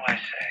do I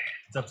say?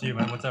 What's up to you,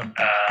 man? What's up?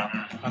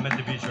 I'm at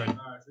the beach right now.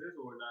 All right, so this is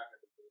what we're not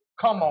going to do.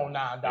 Come on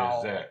now,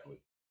 dog. Exactly.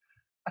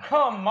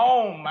 Come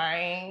on,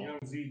 man. Young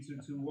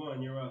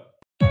Z221, you're up.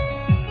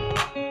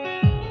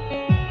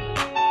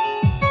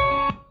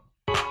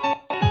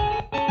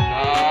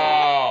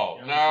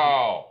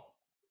 No.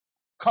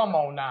 Come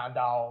on now,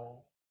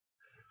 dog.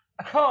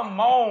 Come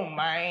on,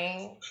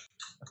 man.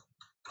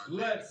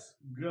 Let's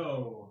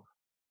go.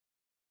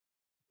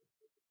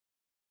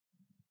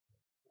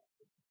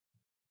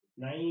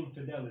 Naeem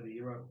Fidelity,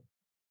 you're up.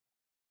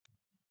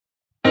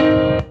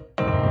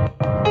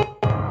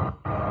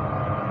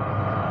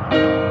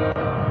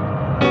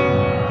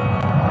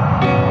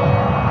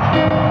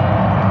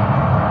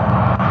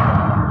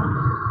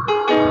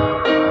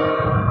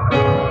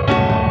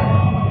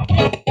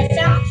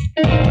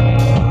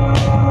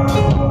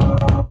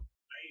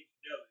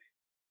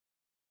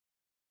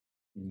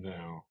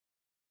 Now,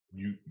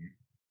 you.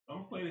 I'm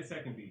gonna play the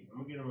second beat. I'm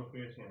gonna give him a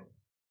fair chance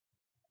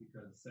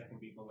because the second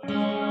beat will Come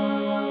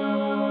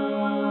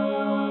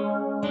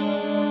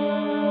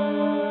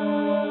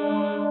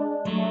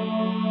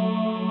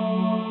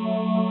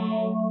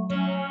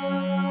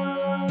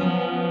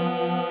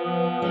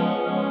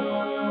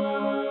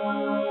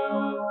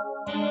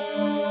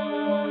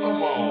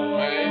on,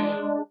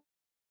 man.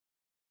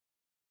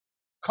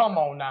 Come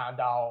on now,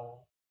 dog.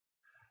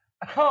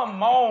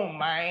 Come on,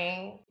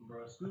 man.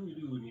 Bro,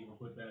 Scooby-Doo wouldn't even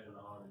put that in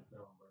a haunted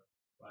film, bro.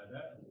 Like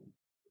that.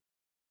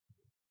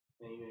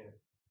 Ain't it?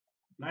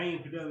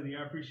 Naeem Fidelity,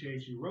 I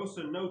appreciate you.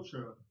 Rosa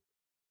Notra,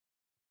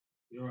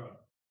 you're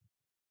up.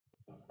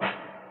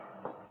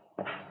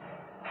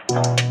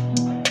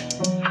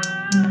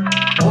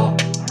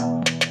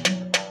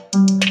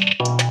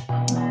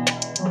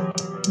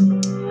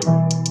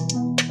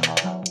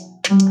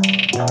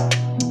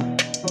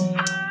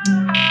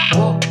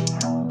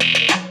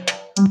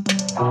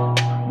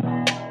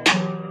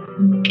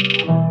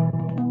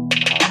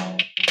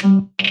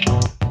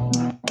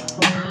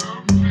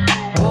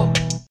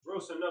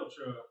 Rosa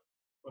Notra,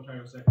 I'll try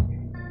your second beat.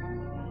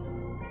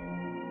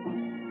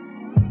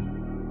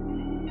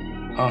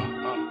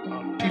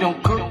 She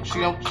don't cook, she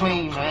don't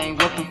clean, man.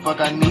 What the fuck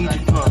I need you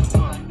for?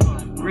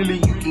 Really,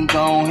 you can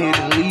go ahead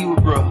and leave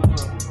her, bro.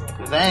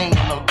 Cause I ain't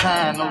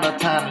got no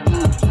time to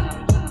lose.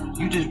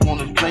 You just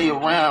wanna play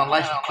around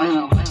like some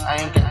clues. I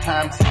ain't got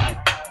time to see it.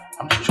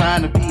 I'm just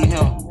trying to be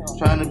him.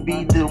 Trying to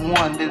be the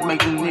one that make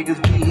the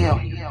niggas be him.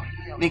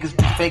 Niggas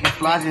be faking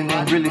flogging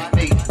and really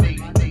fake.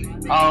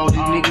 All these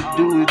niggas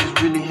do is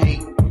just really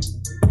hate.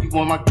 You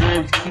want my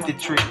girl to keep the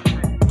trick.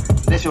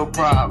 That's your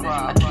problem.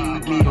 I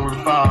keep me to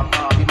revolve.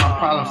 Get my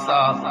problem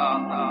solved.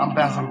 I'm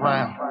bouncing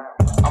around.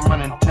 I'm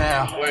running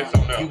town.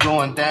 You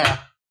going down.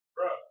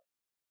 Bro.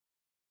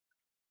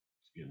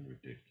 It's getting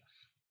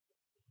ridiculous.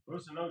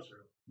 Rosa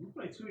Notra, you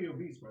play two of your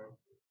beats, man.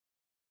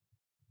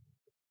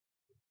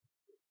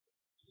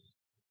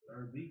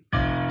 Third beat.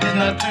 It's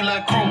not too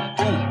like crew.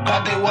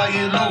 Pop it while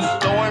you lose.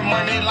 Throwing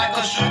money like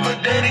a sugar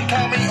daddy.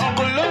 Call me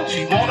Uncle Lou.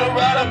 She wanna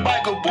ride a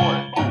biker boy.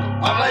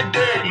 I'm like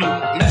Derek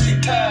Lou. Now she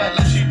tired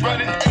like she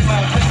running. Ain't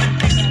my husband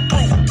piece of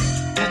proof.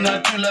 It's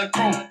not too like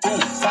crew.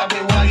 Pop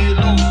it while you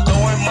lose.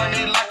 Throwing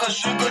money like a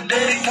sugar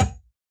daddy.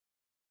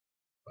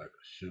 Like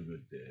a sugar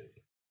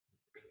daddy.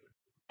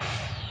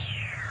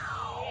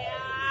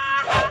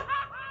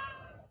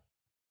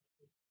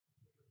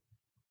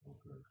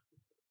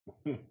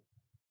 Okay.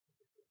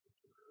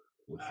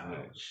 What's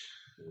next?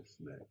 What's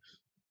next?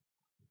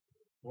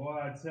 Boy,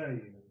 I tell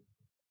you.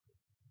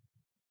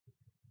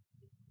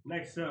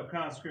 Next up,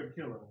 Conscript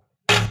Killer.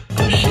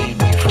 She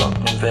be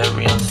fucking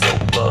very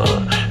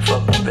unsober.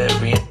 Fucking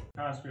very.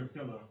 Conscript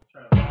Killer.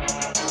 Try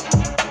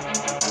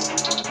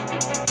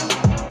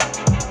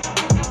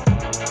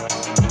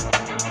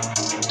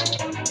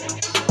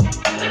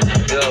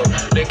Yo,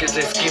 niggas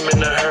they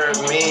scheming to hurt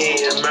me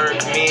and murk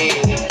me.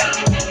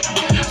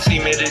 See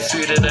me, they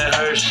sweeter than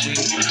Hershey.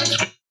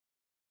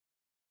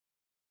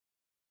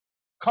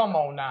 Come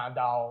on now,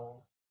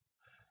 dog.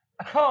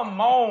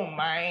 Come on,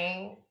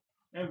 man.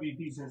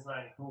 MVP since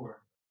 94.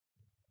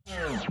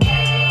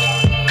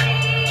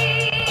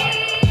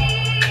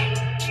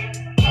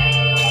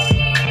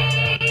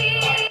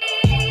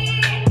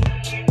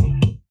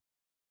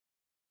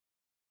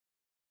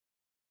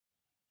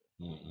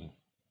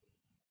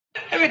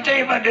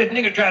 about this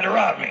nigga tried to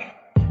rob me?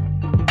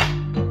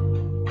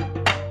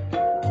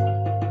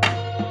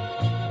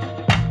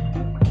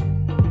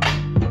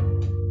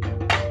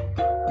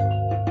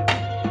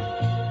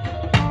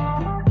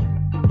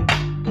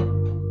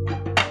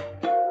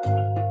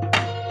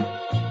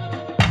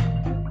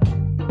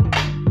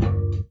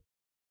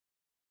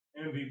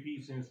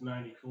 MVP since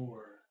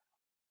 '94.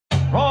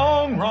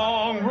 Wrong,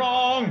 wrong,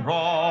 wrong,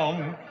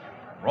 wrong.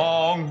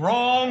 Wrong,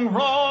 wrong,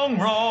 wrong,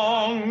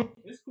 wrong.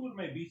 It's cool to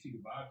make beats you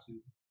can vibe to.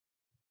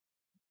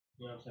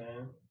 You know what I'm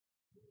saying?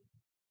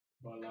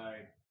 But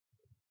like,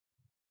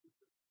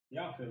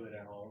 y'all feel it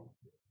at home.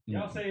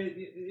 Y'all say,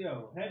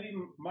 yo, heavy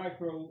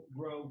micro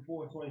bro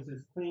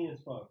 426 clean as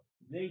fuck.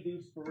 J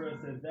Deuce for real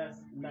says that's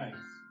nice.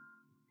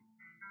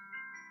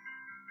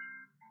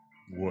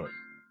 What?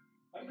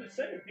 I'm just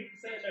saying, people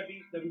saying that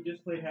beat that we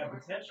just played had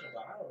potential,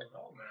 but I don't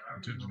know, man.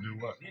 Potential to do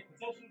what? Yeah,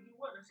 potential to do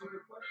what? That's a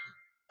good question.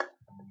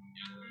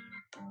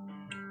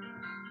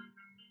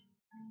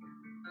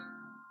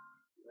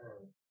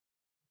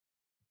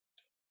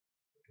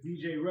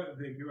 DJ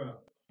Rutvick, you're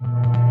up.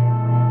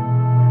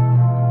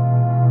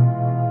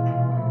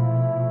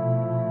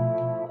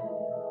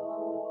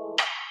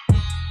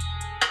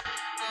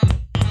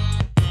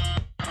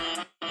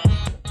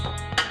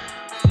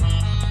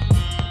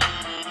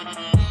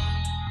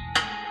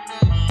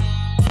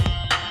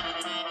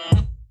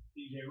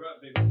 DJ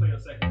Rutvick, play your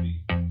second beat.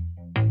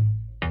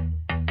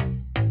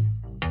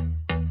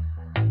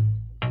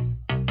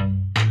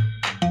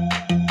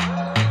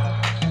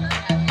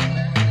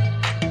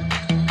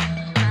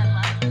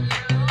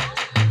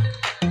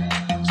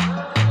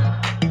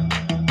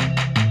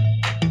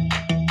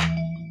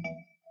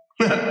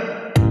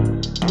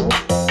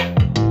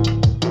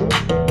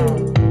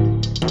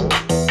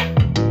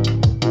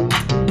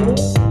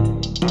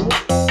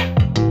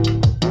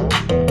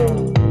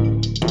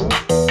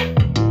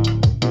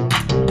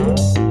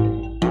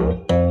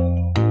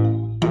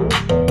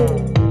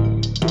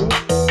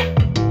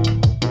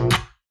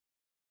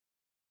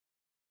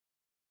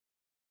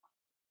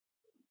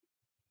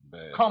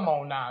 Bad. Come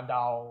on now,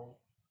 dog.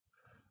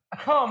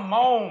 Come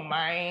on,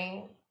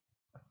 man.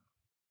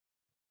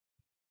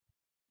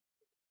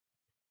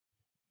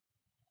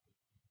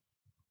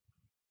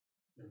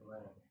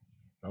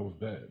 That was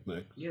bad,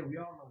 man. Yeah, we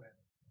all know that.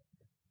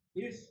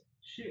 It's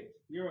shit.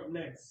 You're up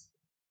next.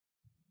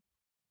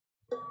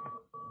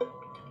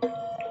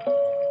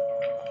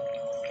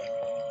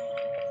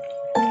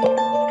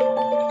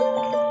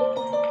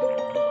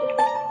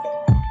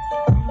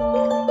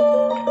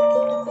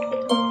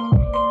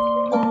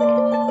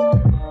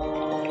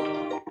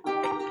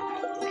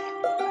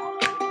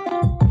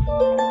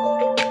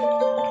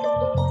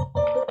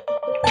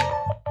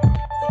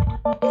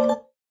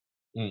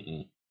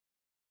 Mm-mm.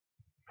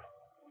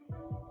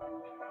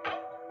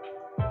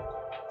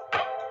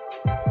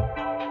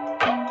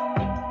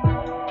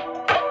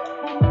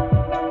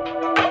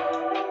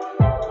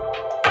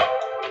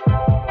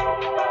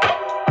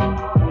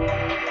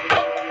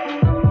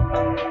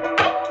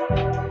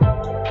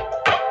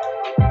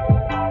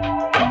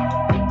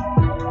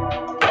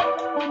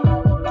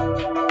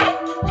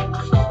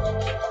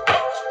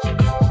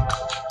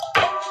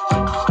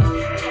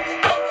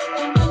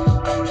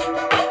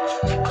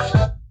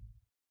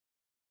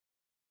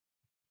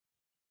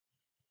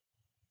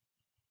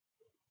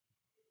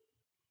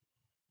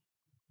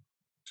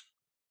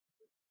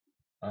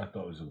 I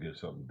thought he was gonna get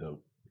something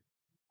dope.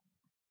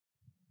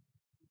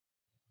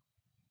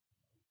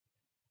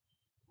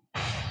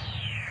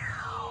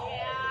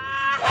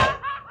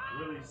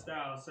 Willie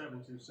Style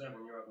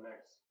 727, you're up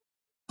next.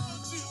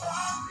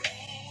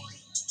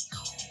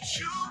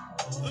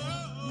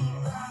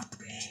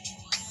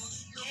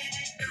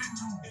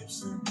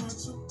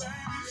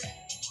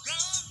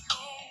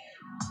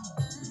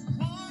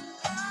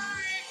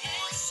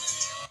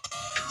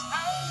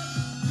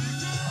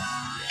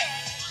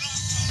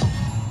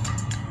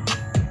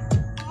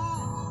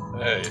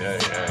 Hey,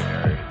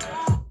 man.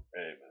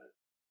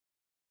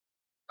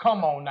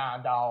 Come on now,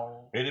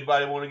 dog.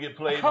 Anybody want to get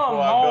played Come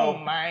before I go?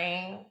 on,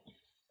 man.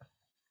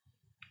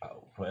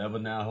 Oh, forever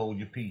now hold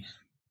your peace.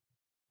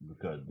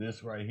 Because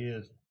this right here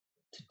is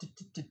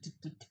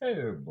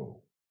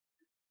terrible.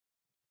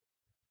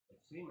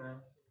 Let's see,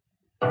 man.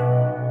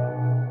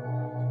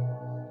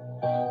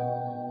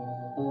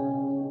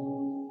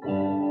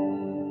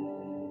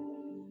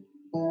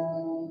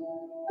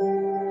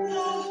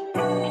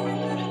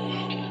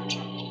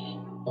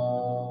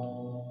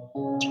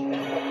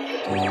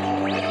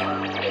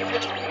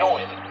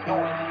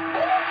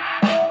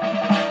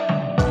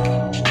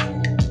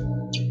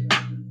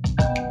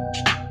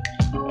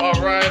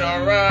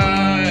 All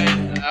right.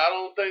 I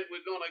don't think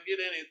we're gonna get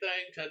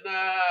anything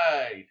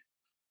tonight.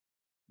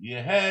 You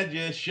had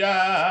your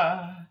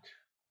shot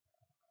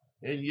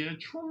and you're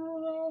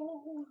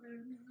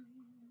trolling.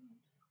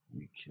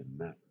 We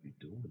cannot be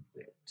doing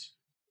that.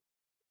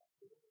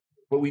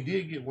 But we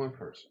did get one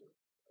person,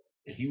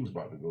 and he was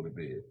about to go to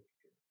bed.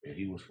 And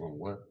he was from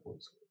what?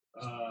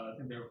 I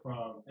think they were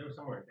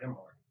somewhere in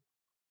Denmark.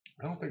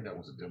 I don't think that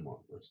was a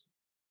Denmark person.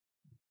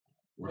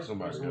 First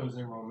somebody person else. was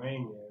in Romania,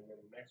 and then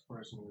the next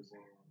person was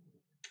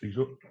in. You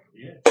sure?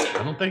 Yeah.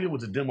 I don't think it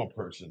was a demo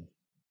person.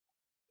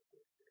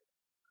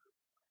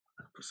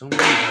 For some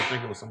reason, I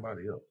think it was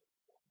somebody else.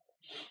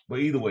 But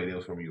either way, they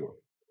was from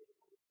Europe,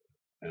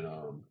 and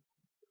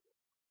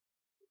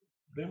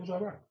they was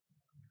all right.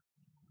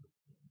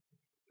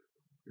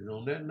 And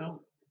on that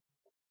note,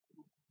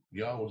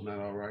 y'all was not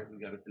all right. We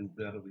got to do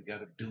better. We got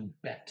to do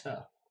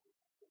better.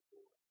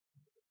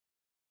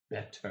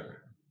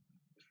 Better.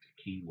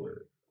 The key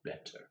word.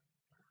 Better.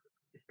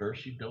 At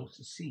first you don't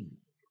succeed.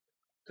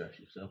 Dust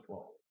yourself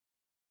off.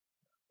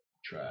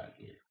 Try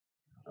again.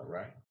 All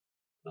right?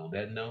 And on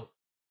that note,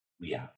 we out.